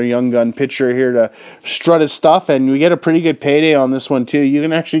their young gun pitcher here to strut his stuff. And we get a pretty good payday on this one too. You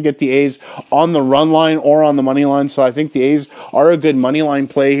can actually get the A's on the run line or on the money line. So I think the A's are a good money line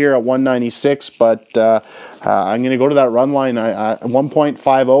play here at 196, but I'm going to go to that run line.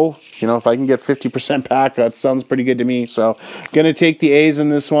 1.50. If I can get 50% back, that sounds pretty good to me. So going to take the A's in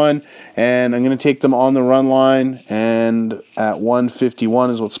this one, and I'm going to take them on the run line. And at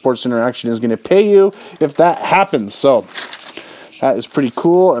 151 is what Sports Interaction is going to pay you if that happens. So that is pretty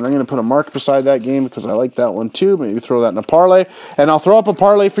cool, and I'm going to put a mark beside that game because I like that one too. Maybe throw that in a parlay, and I'll throw up a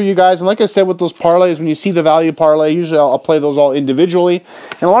parlay for you guys. And like I said, with those parlays, when you see the value parlay, usually I'll play those all individually,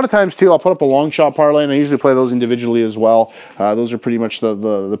 and a lot of times too, I'll put up a long shot parlay, and I usually play those individually as well. Those are pretty much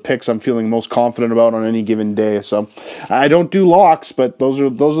the picks I'm feeling most confident about on any given day. So I don't do locks, but those are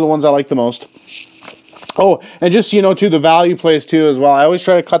the ones I like the most. Oh, and just, too, the value plays, too, as well. I always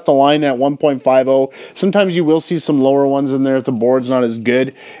try to cut the line at 1.50. Sometimes you will see some lower ones in there if the board's not as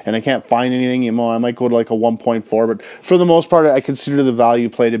good and I can't find anything. I might go to like a 1.4. But for the most part, I consider the value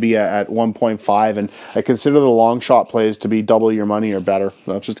play to be at 1.5. And I consider the long shot plays to be double your money or better.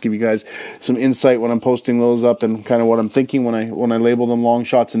 So just to give you guys some insight when I'm posting those up and kind of what I'm thinking when I label them long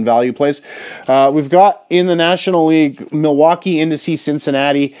shots and value plays. We've got in the National League, Milwaukee in to see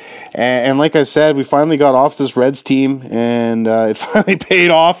Cincinnati. And like I said, we finally got off this Reds team, and it finally paid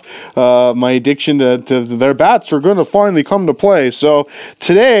off. My addiction to their bats are going to finally come to play. So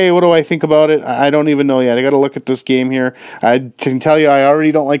today, what do I think about it? I don't even know yet. I got to look at this game here. I can tell you I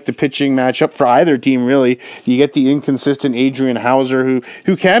already don't like the pitching matchup for either team, really. You get the inconsistent Adrian Hauser,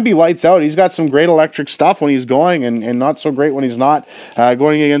 who can be lights out. He's got some great electric stuff when he's going, and not so great when he's not.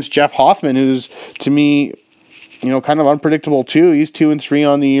 Going against Jeff Hoffman, who's, to me, kind of unpredictable too. He's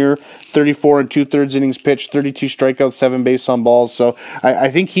 2-3 on the year, 34 2/3 innings pitched, 32 strikeouts, 7 base on balls. So I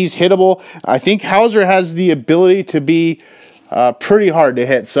think he's hittable. I think Hauser has the ability to be pretty hard to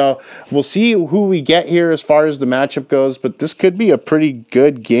hit. So we'll see who we get here as far as the matchup goes, but this could be a pretty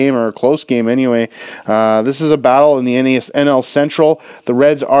good game, or a close game anyway. This is a battle in the NL Central. The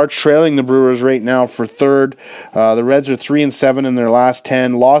Reds are trailing the Brewers right now for third. The Reds are 3-7 in their last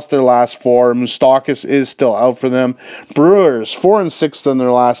 10, lost their last 4. Moustakas is still out for them. Brewers 4-6 in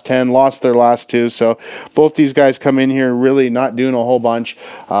their last 10, lost their last 2. So both these guys come in here really not doing a whole bunch.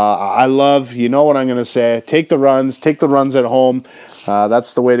 I love, what I'm going to say, take the runs at home.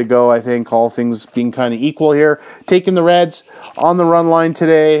 That's the way to go, I think, all things being kind of equal here. Taking the Reds on the run line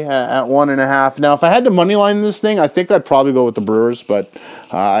today at 1.5. Now, if I had to money line this thing, I think I'd probably go with the Brewers, but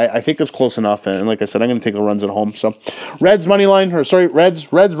I think it's close enough. And like I said, I'm going to take the runs at home. So Reds run line,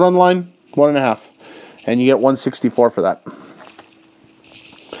 1.5. And you get 164 for that.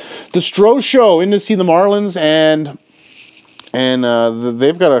 The Stroh Show in to see the Marlins, and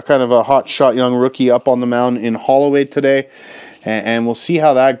they've got a kind of a hot shot young rookie up on the mound in Holloway today, and we'll see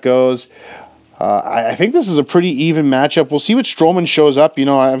how that goes. I think this is a pretty even matchup. We'll see what Stroman shows up.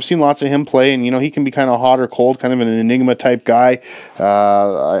 I've seen lots of him play, and he can be kind of hot or cold, kind of an enigma type guy.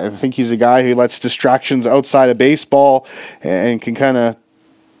 I think he's a guy who lets distractions outside of baseball and can kind of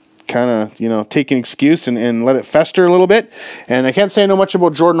take an excuse and let it fester a little bit. And I can't say no much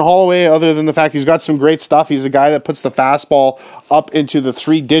about Jordan Holloway other than the fact he's got some great stuff. He's a guy that puts the fastball up into the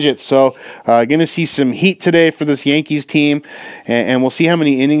 3 digits. So going to see some heat today for this Yankees team, and we'll see how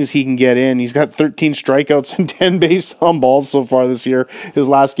many innings he can get in. He's got 13 strikeouts and 10 base on balls so far this year. His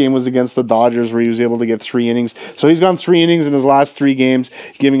last game was against the Dodgers, where he was able to get 3 innings. So he's gone 3 innings in his last 3 games,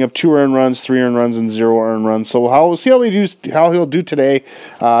 giving up 2 earned runs, 3 earned runs, and 0 earned runs. So we'll see how he'll do today.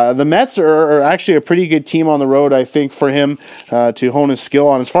 The Mets are actually a pretty good team on the road, I think, for him to hone his skill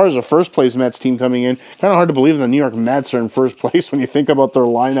on. As far as a first-place Mets team coming in, kind of hard to believe the New York Mets are in first place when you think about their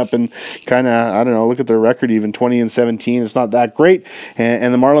lineup and kind of, look at their record even, 20-17. It's not that great.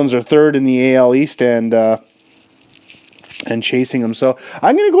 And the Marlins are third in the AL East and chasing them. So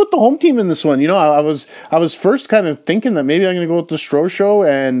I'm going to go with the home team in this one. I was first kind of thinking that maybe I'm going to go with the Stroh Show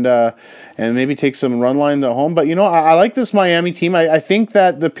and maybe take some run line to home. But, I like this Miami team. I think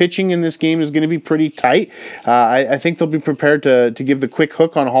that the pitching in this game is going to be pretty tight. I think they'll be prepared to give the quick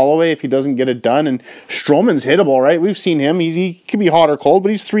hook on Holloway if he doesn't get it done. And Stroman's hittable, right? We've seen him. He can be hot or cold, but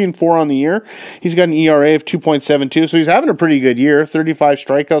he's 3-4 on the year. He's got an ERA of 2.72, so he's having a pretty good year. 35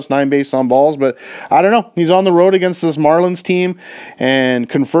 strikeouts, 9 base on balls. But I don't know. He's on the road against this Marlins team, and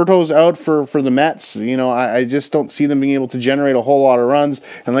Conforto's out for the Mets. I just don't see them being able to generate a whole lot of runs.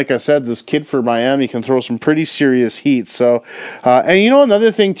 And like I said, this kid for Miami can throw some pretty serious heat. So, and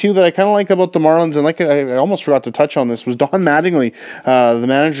another thing too that I kind of like about the Marlins, and like I almost forgot to touch on this, was Don Mattingly, the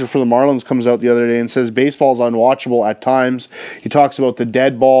manager for the Marlins, comes out the other day and says baseball is unwatchable at times. He talks about the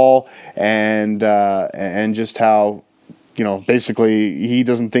dead ball and just how, basically he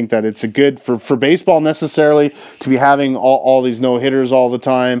doesn't think that it's a good for baseball necessarily to be having all these no-hitters all the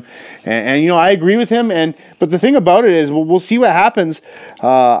time. And I agree with him. But the thing about it is, we'll see what happens.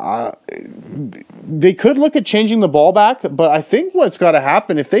 They could look at changing the ball back, but I think what's got to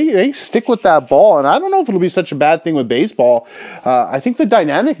happen, if they stick with that ball, and I don't know if it'll be such a bad thing with baseball, I think the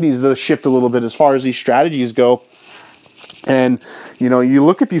dynamic needs to shift a little bit as far as these strategies go. And, you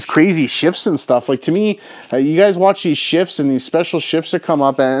look at these crazy shifts and stuff. Like, to me, you guys watch these shifts and these special shifts that come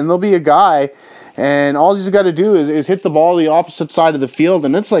up, and there'll be a guy, and all he's got to do is hit the ball the opposite side of the field,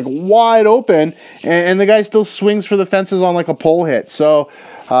 and it's, like, wide open, and the guy still swings for the fences on, like, a pull hit. So,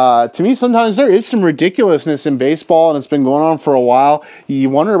 to me, sometimes there is some ridiculousness in baseball, and it's been going on for a while. You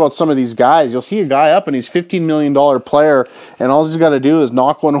wonder about some of these guys. You'll see a guy up, and he's a $15 million player, and all he's got to do is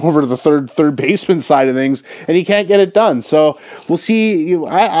knock one over to the third baseman side of things, and he can't get it done. So we'll see.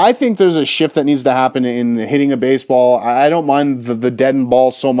 I think there's a shift that needs to happen in the hitting of baseball. I don't mind the deadened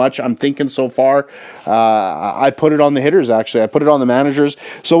ball so much. I'm thinking so far far. I put it on the hitters, actually. I put it on the managers.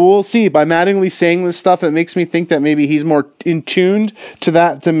 So we'll see. By Mattingly saying this stuff, it makes me think that maybe he's more in tuned to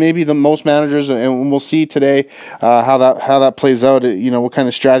that than maybe the most managers, and we'll see today how that plays out. What kind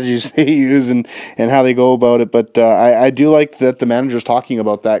of strategies they use and how they go about it. But I do like that the manager's talking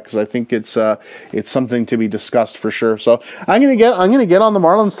about that, because I think it's something to be discussed for sure. So I'm gonna get on the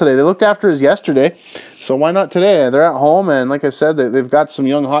Marlins today. They looked after us yesterday, so why not today? They're at home, and like I said, they've got some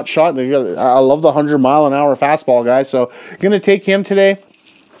young hot shot. I love the 100-mile-an-hour fastball guy, so gonna take him today.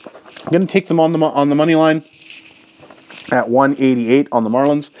 I'm gonna take them on the money line at 188 on the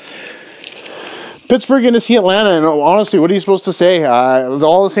Marlins. Pittsburgh going to see Atlanta, and honestly, what are you supposed to say?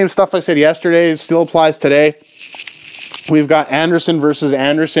 All the same stuff I said yesterday still applies today. We've got Anderson versus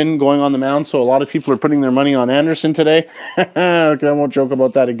Anderson going on the mound, so a lot of people are putting their money on Anderson today. Okay, I won't joke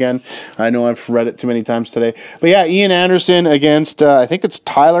about that again. I know I've read it too many times today. But yeah, Ian Anderson against, I think it's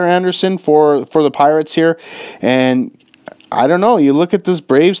Tyler Anderson for the Pirates here. And I don't know. You look at this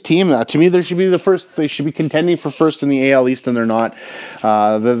Braves team. To me, they should be the first. They should be contending for first in the AL East, and they're not.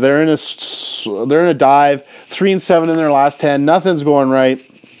 They're in a dive. 3-7 in their last 10. Nothing's going right.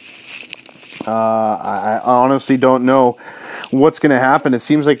 I honestly don't know what's going to happen. It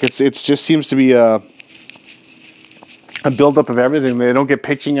seems like it just seems to be a buildup of everything. They don't get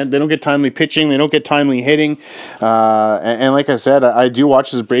pitching. They don't get timely pitching. They don't get timely hitting. And like I said, I do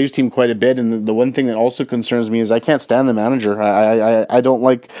watch this Braves team quite a bit. And the one thing that also concerns me is I can't stand the manager. I don't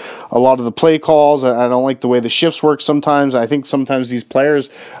like a lot of the play calls. I don't like the way the shifts work sometimes. I think sometimes these players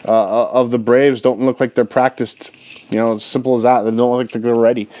of the Braves don't look like they're practiced. As simple as that. They don't look like they're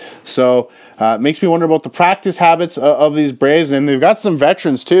ready. So it makes me wonder about the practice habits of these Braves. And they've got some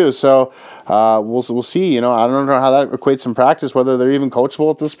veterans too. So we'll see. I don't know how that equates in practice, whether they're even coachable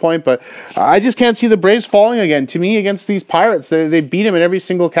at this point. But I just can't see the Braves falling again. To me, against these Pirates, they beat them in every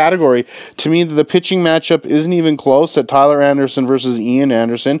single category. To me, the pitching matchup isn't even close at Tyler Anderson versus Ian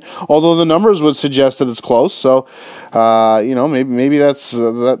Anderson, although the numbers would suggest that it's close. So, maybe that's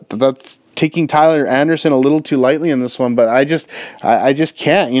taking Tyler Anderson a little too lightly in this one, but I just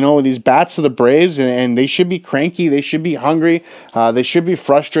can't. These bats of the Braves, and they should be cranky. They should be hungry. They should be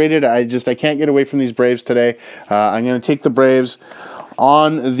frustrated. I can't get away from these Braves today. I'm going to take the Braves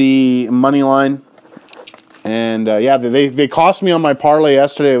on the money line. And they cost me on my parlay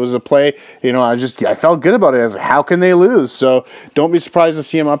yesterday. It was a play, I felt good about it. I was like, how can they lose? So don't be surprised to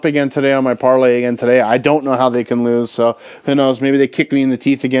see them up again today on my parlay again today. I don't know how they can lose. So who knows? Maybe they kick me in the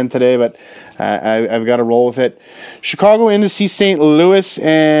teeth again today, but I've got to roll with it. Chicago in to see St. Louis,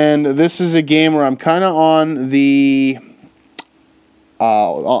 and this is a game where I'm kind of on the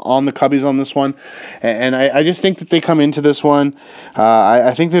Cubbies on this one, and I just think that they come into this one.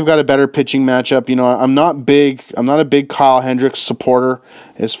 I think they've got a better pitching matchup. I'm not a big Kyle Hendricks supporter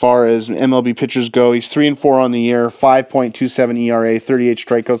as far as MLB pitchers go. He's 3-4 on the year, 5.27 ERA, 38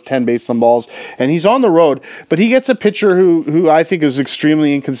 strikeouts, 10 base on balls, and he's on the road. But he gets a pitcher who I think is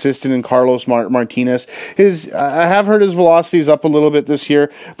extremely inconsistent in Carlos Martinez. I have heard his velocity is up a little bit this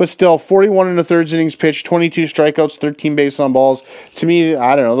year, but still 41 1/3 innings pitched, 22 strikeouts, 13 base on balls. To me,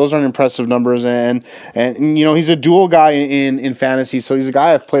 I don't know. Those aren't impressive numbers, and he's a dual guy in fantasy, so he's a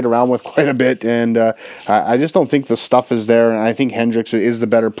guy I've played around with quite a bit, and I just don't think the stuff is there, and I think Hendricks is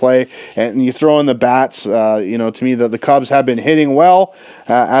the better play. And you throw in the bats, to me the Cubs have been hitting well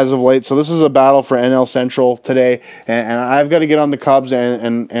as of late, so this is a battle for NL Central today, and I've got to get on the Cubs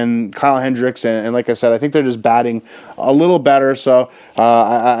and Kyle Hendricks, and like I said, I think they're just batting a little better, so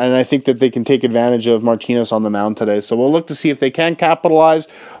I think that they can take advantage of Martinez on the mound today. So we'll look to see if they can capitalize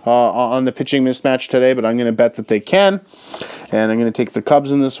on the pitching mismatch today, but I'm going to bet that they can, and I'm going to take the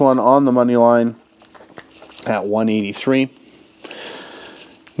Cubs in this one on the money line at 183.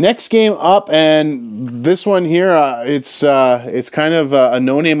 Next game up, and this one here, it's kind of a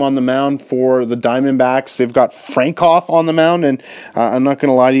no-name on the mound for the Diamondbacks. They've got Frankoff on the mound, and I'm not going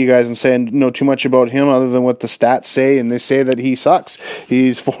to lie to you guys and say I know too much about him other than what the stats say, and they say that he sucks.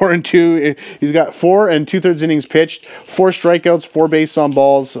 He's 4-2. He's got 4 2/3 innings pitched, 4 strikeouts, 4 base on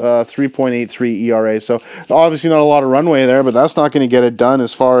balls, 3.83 ERA. So obviously not a lot of runway there, but that's not going to get it done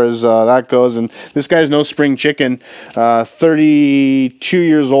as far as that goes. And this guy's no spring chicken. 32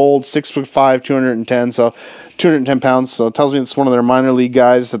 years old, 6'5", 210, so 210 pounds. So it tells me it's one of their minor league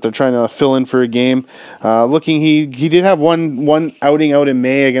guys that they're trying to fill in for a game. He did have one outing out in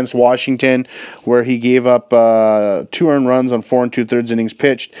May against Washington where he gave up 2 earned runs on 4 2/3 innings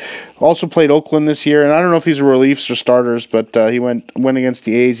pitched. Also played Oakland this year, and I don't know if these are reliefs or starters, but he went against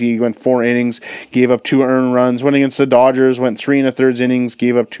the A's. He went 4 innings, gave up 2 earned runs. Went against the Dodgers, went 3 1/3 innings,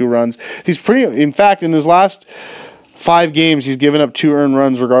 gave up 2 runs. In fact, in his last 5 games, he's given up 2 earned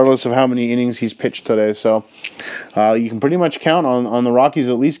runs regardless of how many innings he's pitched today. So you can pretty much count on the Rockies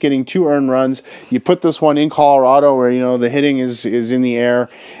at least getting 2 earned runs. You put this one in Colorado where, the hitting is in the air,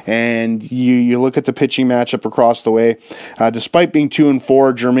 and you look at the pitching matchup across the way. Despite being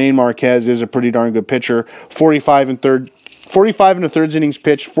 2-4, Germain Marquez is a pretty darn good pitcher. 45 and a third innings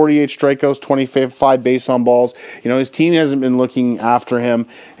pitched, 48 strikeouts, 25 base on balls. His team hasn't been looking after him,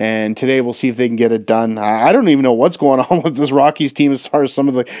 and today we'll see if they can get it done. I don't even know what's going on with this Rockies team as far as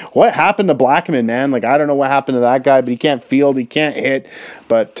what happened to Blackmon, man. I don't know what happened to that guy, but he can't field, he can't hit.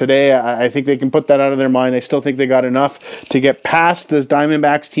 But today, I think they can put that out of their mind. I still think they got enough to get past this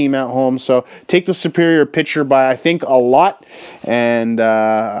Diamondbacks team at home. So take the superior pitcher by, I think, a lot. And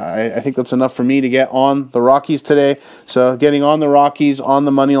I think that's enough for me to get on the Rockies today. So getting on the Rockies on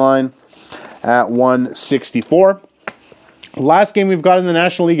the money line at 164. Last game we've got in the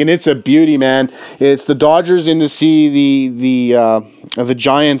National League, and it's a beauty, man. It's the Dodgers in to see the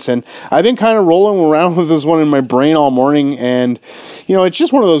Giants, and I've been kind of rolling around with this one in my brain all morning, and it's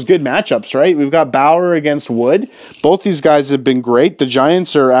just one of those good matchups, right? We've got Bauer against Wood. Both these guys have been great. The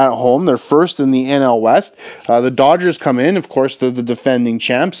Giants are at home. They're first in the NL West. The Dodgers come in. Of course, they're the defending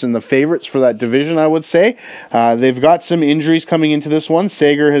champs and the favorites for that division, I would say. They've got some injuries coming into this one.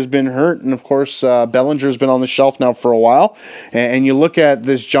 Sager has been hurt, and of course, Bellinger's been on the shelf now for a while. And you look at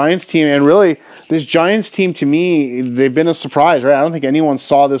this Giants team, and really, this Giants team, to me, they've been a surprise, right? I don't think anyone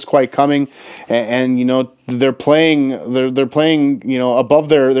saw this quite coming, and they're playing above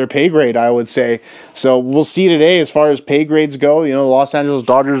their pay grade, I would say. So we'll see today as far as pay grades go. The Los Angeles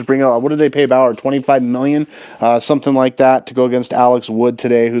Dodgers bring out, what did they pay Bauer? $25 million, something like that, to go against Alex Wood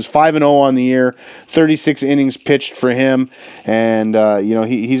today, who's 5-0 on the year, 36 innings pitched for him, and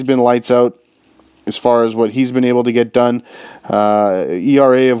he's been lights out as far as what he's been able to get done.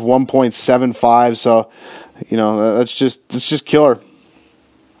 ERA of 1.75, so that's just killer.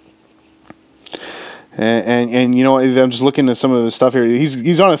 And I'm just looking at some of the stuff here.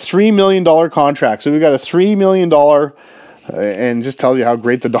 He's on a $3 million contract, so we got a $3 million. And just tells you how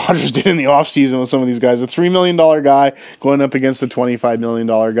great the Dodgers did in the offseason with some of these guys. A $3 million guy going up against a $25 million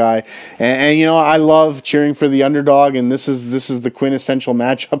guy. And I love cheering for the underdog, and this is the quintessential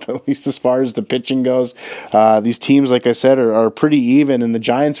matchup, at least as far as the pitching goes. These teams, like I said, are pretty even, and the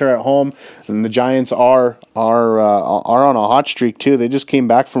Giants are at home, and the Giants are on a hot streak too. They just came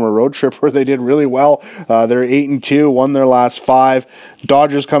back from a road trip where they did really well. They're 8-2, won their last 5.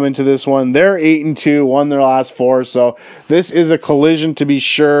 Dodgers come into this one. They're 8-2, won their last 4. So this is a collision to be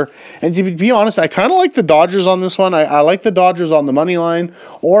sure. And to be honest, I kind of like the Dodgers on this one. I like the Dodgers on the money line,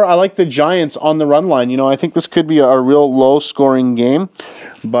 or I like the Giants on the run line. I think this could be a real low-scoring game.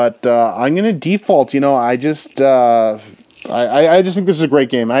 But I'm going to default. I just think this is a great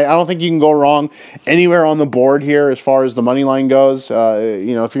game. I don't think you can go wrong anywhere on the board here as far as the money line goes. If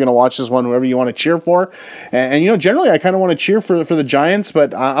you're going to watch this one, whoever you want to cheer for. And generally I kind of want to cheer for the Giants,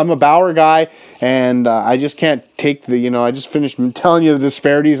 but I'm a Bauer guy, and I just can't take I just finished telling you the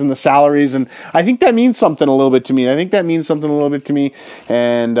disparities in the salaries, and I think that means something a little bit to me.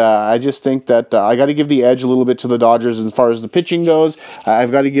 And I just think that I got to give the edge a little bit to the Dodgers as far as the pitching goes.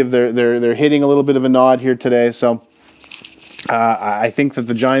 I've got to give their hitting a little bit of a nod here today, so I think that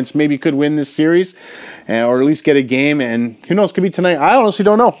the Giants maybe could win this series, or at least get a game, and who knows, could be tonight. I honestly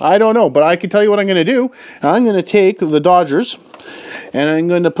don't know. But I can tell you what I'm going to do. I'm going to take the Dodgers, and I'm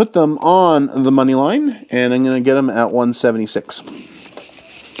going to put them on the money line, and I'm going to get them at 176.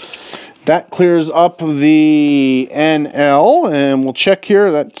 That clears up the NL, and we'll check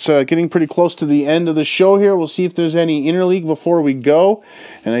here. That's getting pretty close to the end of the show here. We'll see if there's any interleague before we go.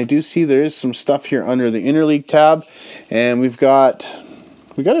 And I do see there is some stuff here under the interleague tab. And we've got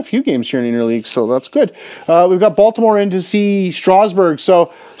a few games here in interleague, so that's good. We've got Baltimore in to see Strasburg.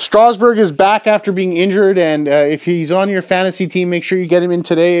 So Strasburg is back after being injured, and if he's on your fantasy team, make sure you get him in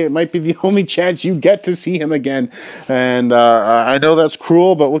today. It might be the only chance you get to see him again. And I know that's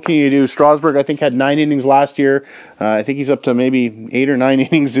cruel, but what can you do? Strasburg, I think, had 9 innings last year. I think he's up to maybe 8 or 9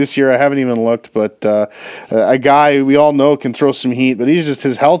 innings this year. I haven't even looked, but a guy we all know can throw some heat, but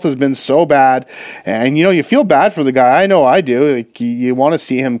his health has been so bad, and you feel bad for the guy. I know I do. Like, you want to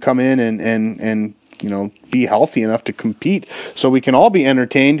see him come in and be healthy enough to compete, so we can all be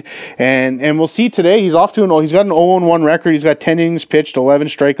entertained. And we'll see today. He's off to he's got an 0-1 record. He's got 10 innings pitched, 11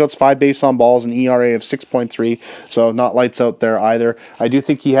 strikeouts, 5 base on balls, an ERA of 6.3. So not lights out there either. I do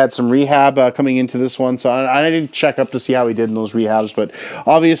think he had some rehab coming into this one, so I didn't check up to see how he did in those rehabs. But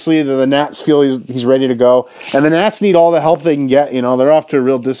obviously the Nats feel he's ready to go, and the Nats need all the help they can get. They're off to a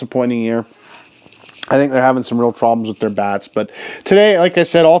real disappointing year. I think they're having some real problems with their bats. But today, like I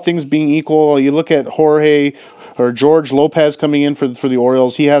said, all things being equal, you look at George Lopez coming in for the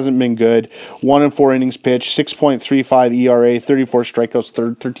Orioles. He hasn't been good. 1 in 4 innings pitched, 6.35 ERA, 34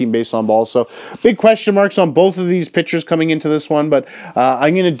 strikeouts, 13 base on balls. So big question marks on both of these pitchers coming into this one. But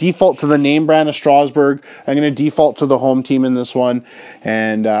I'm going to default to the name brand of Strasburg. I'm going to default to the home team in this one.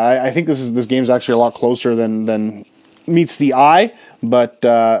 And I think this game's actually a lot closer than meets the eye, but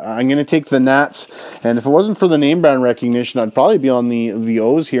I'm going to take the Nats. And if it wasn't for the name brand recognition, I'd probably be on the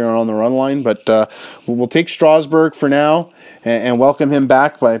O's here on the run line. But we'll take Strasburg for now and welcome him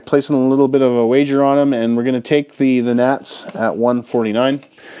back by placing a little bit of a wager on him. And we're going to take the Nats at 149.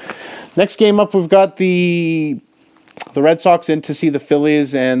 Next game up, we've got the Red Sox in to see the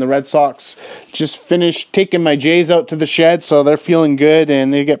Phillies, and the Red Sox just finished taking my Jays out to the shed, so they're feeling good,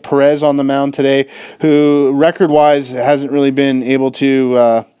 and they get Perez on the mound today, who record-wise hasn't really been able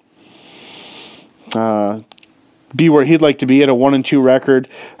to be where he'd like to be at a 1-2 record.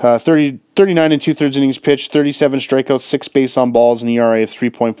 39 and 2/3 innings pitched, 37 strikeouts, 6 base on balls, an ERA of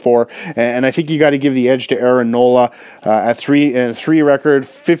 3.4. And I think you got to give the edge to Aaron Nola at 3 record,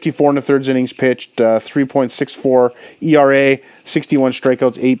 54 1/3 innings pitched, 3.64 ERA, 61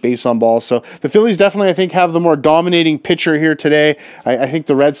 strikeouts, 8 base on balls. So the Phillies definitely, I think, have the more dominating pitcher here today. I think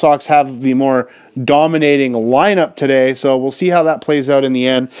the Red Sox have the more dominating lineup today, so we'll see how that plays out in the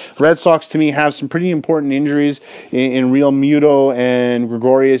end. Red Sox, to me, have some pretty important injuries in Real Muto and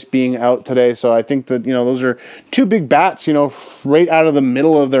Gregorius being out today, so I think that, those are two big bats, right out of the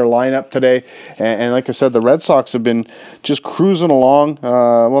middle of their lineup today. And like I said, the Red Sox have been just cruising along.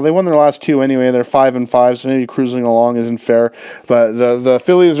 Well, they won their last 2 anyway. They're 5-5, so maybe cruising along isn't fair. But the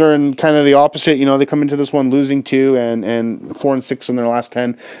Phillies are in kind of the opposite. They come into this one losing 2 and 4-6 in their last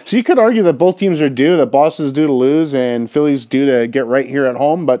 10. So you could argue that both teams are due, that Boston's due to lose and Philly's due to get right here at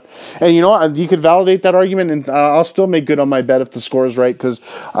home. And you know what? You could validate that argument, and I'll still make good on my bet if the score is right, because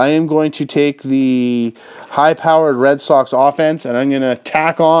I am going to take the high-powered Red Sox offense, and I'm going to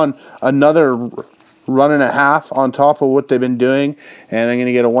tack on another run and a half on top of what they've been doing, and I'm going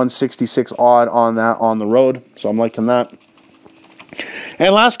to get a 166 odd on that on the road. So I'm liking that.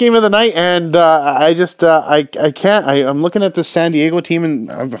 And last game of the night, and I can't. I'm looking at the San Diego team,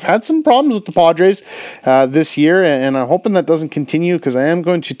 and I've had some problems with the Padres this year, and I'm hoping that doesn't continue, because I am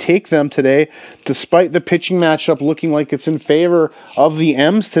going to take them today, despite the pitching matchup looking like it's in favor of the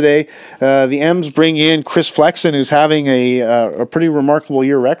M's today. The M's bring in Chris Flexen, who's having a pretty remarkable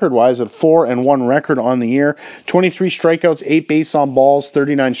year record-wise, at 4-1 record on the year, 23 strikeouts, 8 base on balls,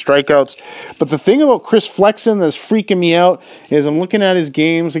 39 strikeouts. But the thing about Chris Flexen that's freaking me out is I'm looking at his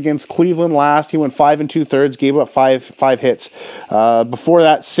games against Cleveland last. He went 5 2/3, gave up five hits. Before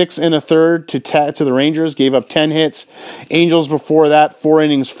that, 6 1/3 to the Rangers, gave up 10 hits. Angels before that, 4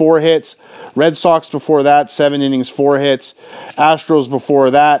 innings, 4 hits. Red Sox before that, 7 innings, 4 hits. Astros before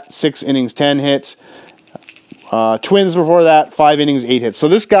that, 6 innings, 10 hits. Twins before that, 5 innings, 8 hits. So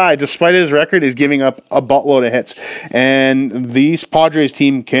this guy, despite his record, is giving up a buttload of hits. And these Padres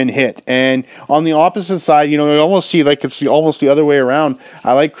team can hit. And on the opposite side, you almost see like it's almost the other way around.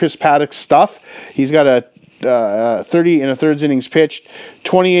 I like Chris Paddock's stuff. He's got a 30 1/3 innings pitched,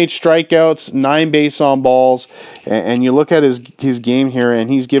 28 strikeouts, 9 base on balls. And you look at his game here, and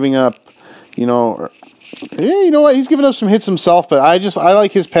he's giving up, yeah, you know what? He's given up some hits himself, but I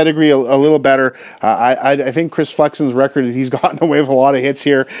like his pedigree a little better. I think Chris Flexen's record, he's gotten away with a lot of hits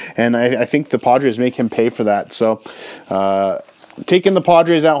here, and I think the Padres make him pay for that. So, taking the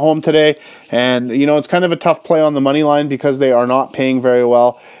Padres at home today, and it's kind of a tough play on the money line because they are not paying very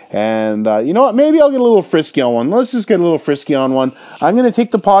well. And you know what? Maybe I'll get a little frisky on one. Let's just get a little frisky on one. I'm going to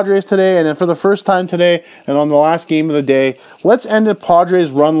take the Padres today, and then for the first time today, and on the last game of the day, let's end the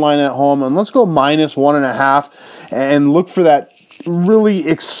Padres run line at home, and let's go -1.5, and look for that really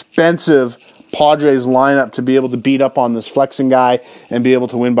expensive Padres lineup to be able to beat up on this Flexen guy and be able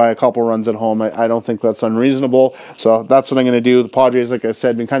to win by a couple runs at home. I don't think that's unreasonable, so that's what I'm going to do. The Padres, like I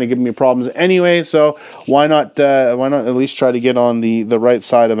said, been kind of giving me problems anyway, so why not at least try to get on the right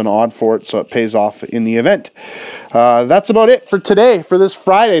side of an odd for it so it pays off in the event. That's about it for today, for this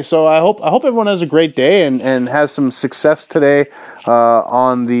Friday. So I hope everyone has a great day and has some success today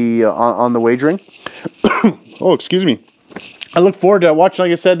on the wagering. Oh, excuse me. I look forward to watching,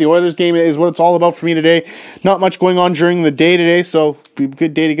 like I said, the Oilers game is what it's all about for me today. Not much going on during the day today, so be a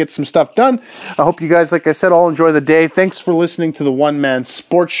good day to get some stuff done. I hope you guys, like I said, all enjoy the day. Thanks for listening to the One Man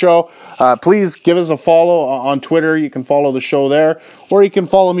Sports Show. Please give us a follow on Twitter. You can follow the show there, or you can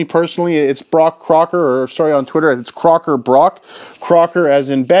follow me personally. It's Brock Crocker, on Twitter, it's Crocker Brock. Crocker as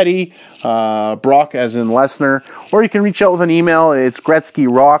in Betty, Brock as in Lesnar. Or you can reach out with an email. It's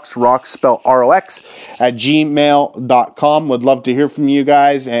GretzkyRocks spelled ROX, at gmail.com. Would love to hear from you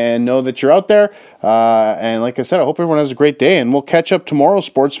guys and know that you're out there. And like I said, I hope everyone has a great day, and we'll catch up tomorrow,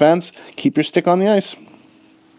 sports fans. Keep your stick on the ice.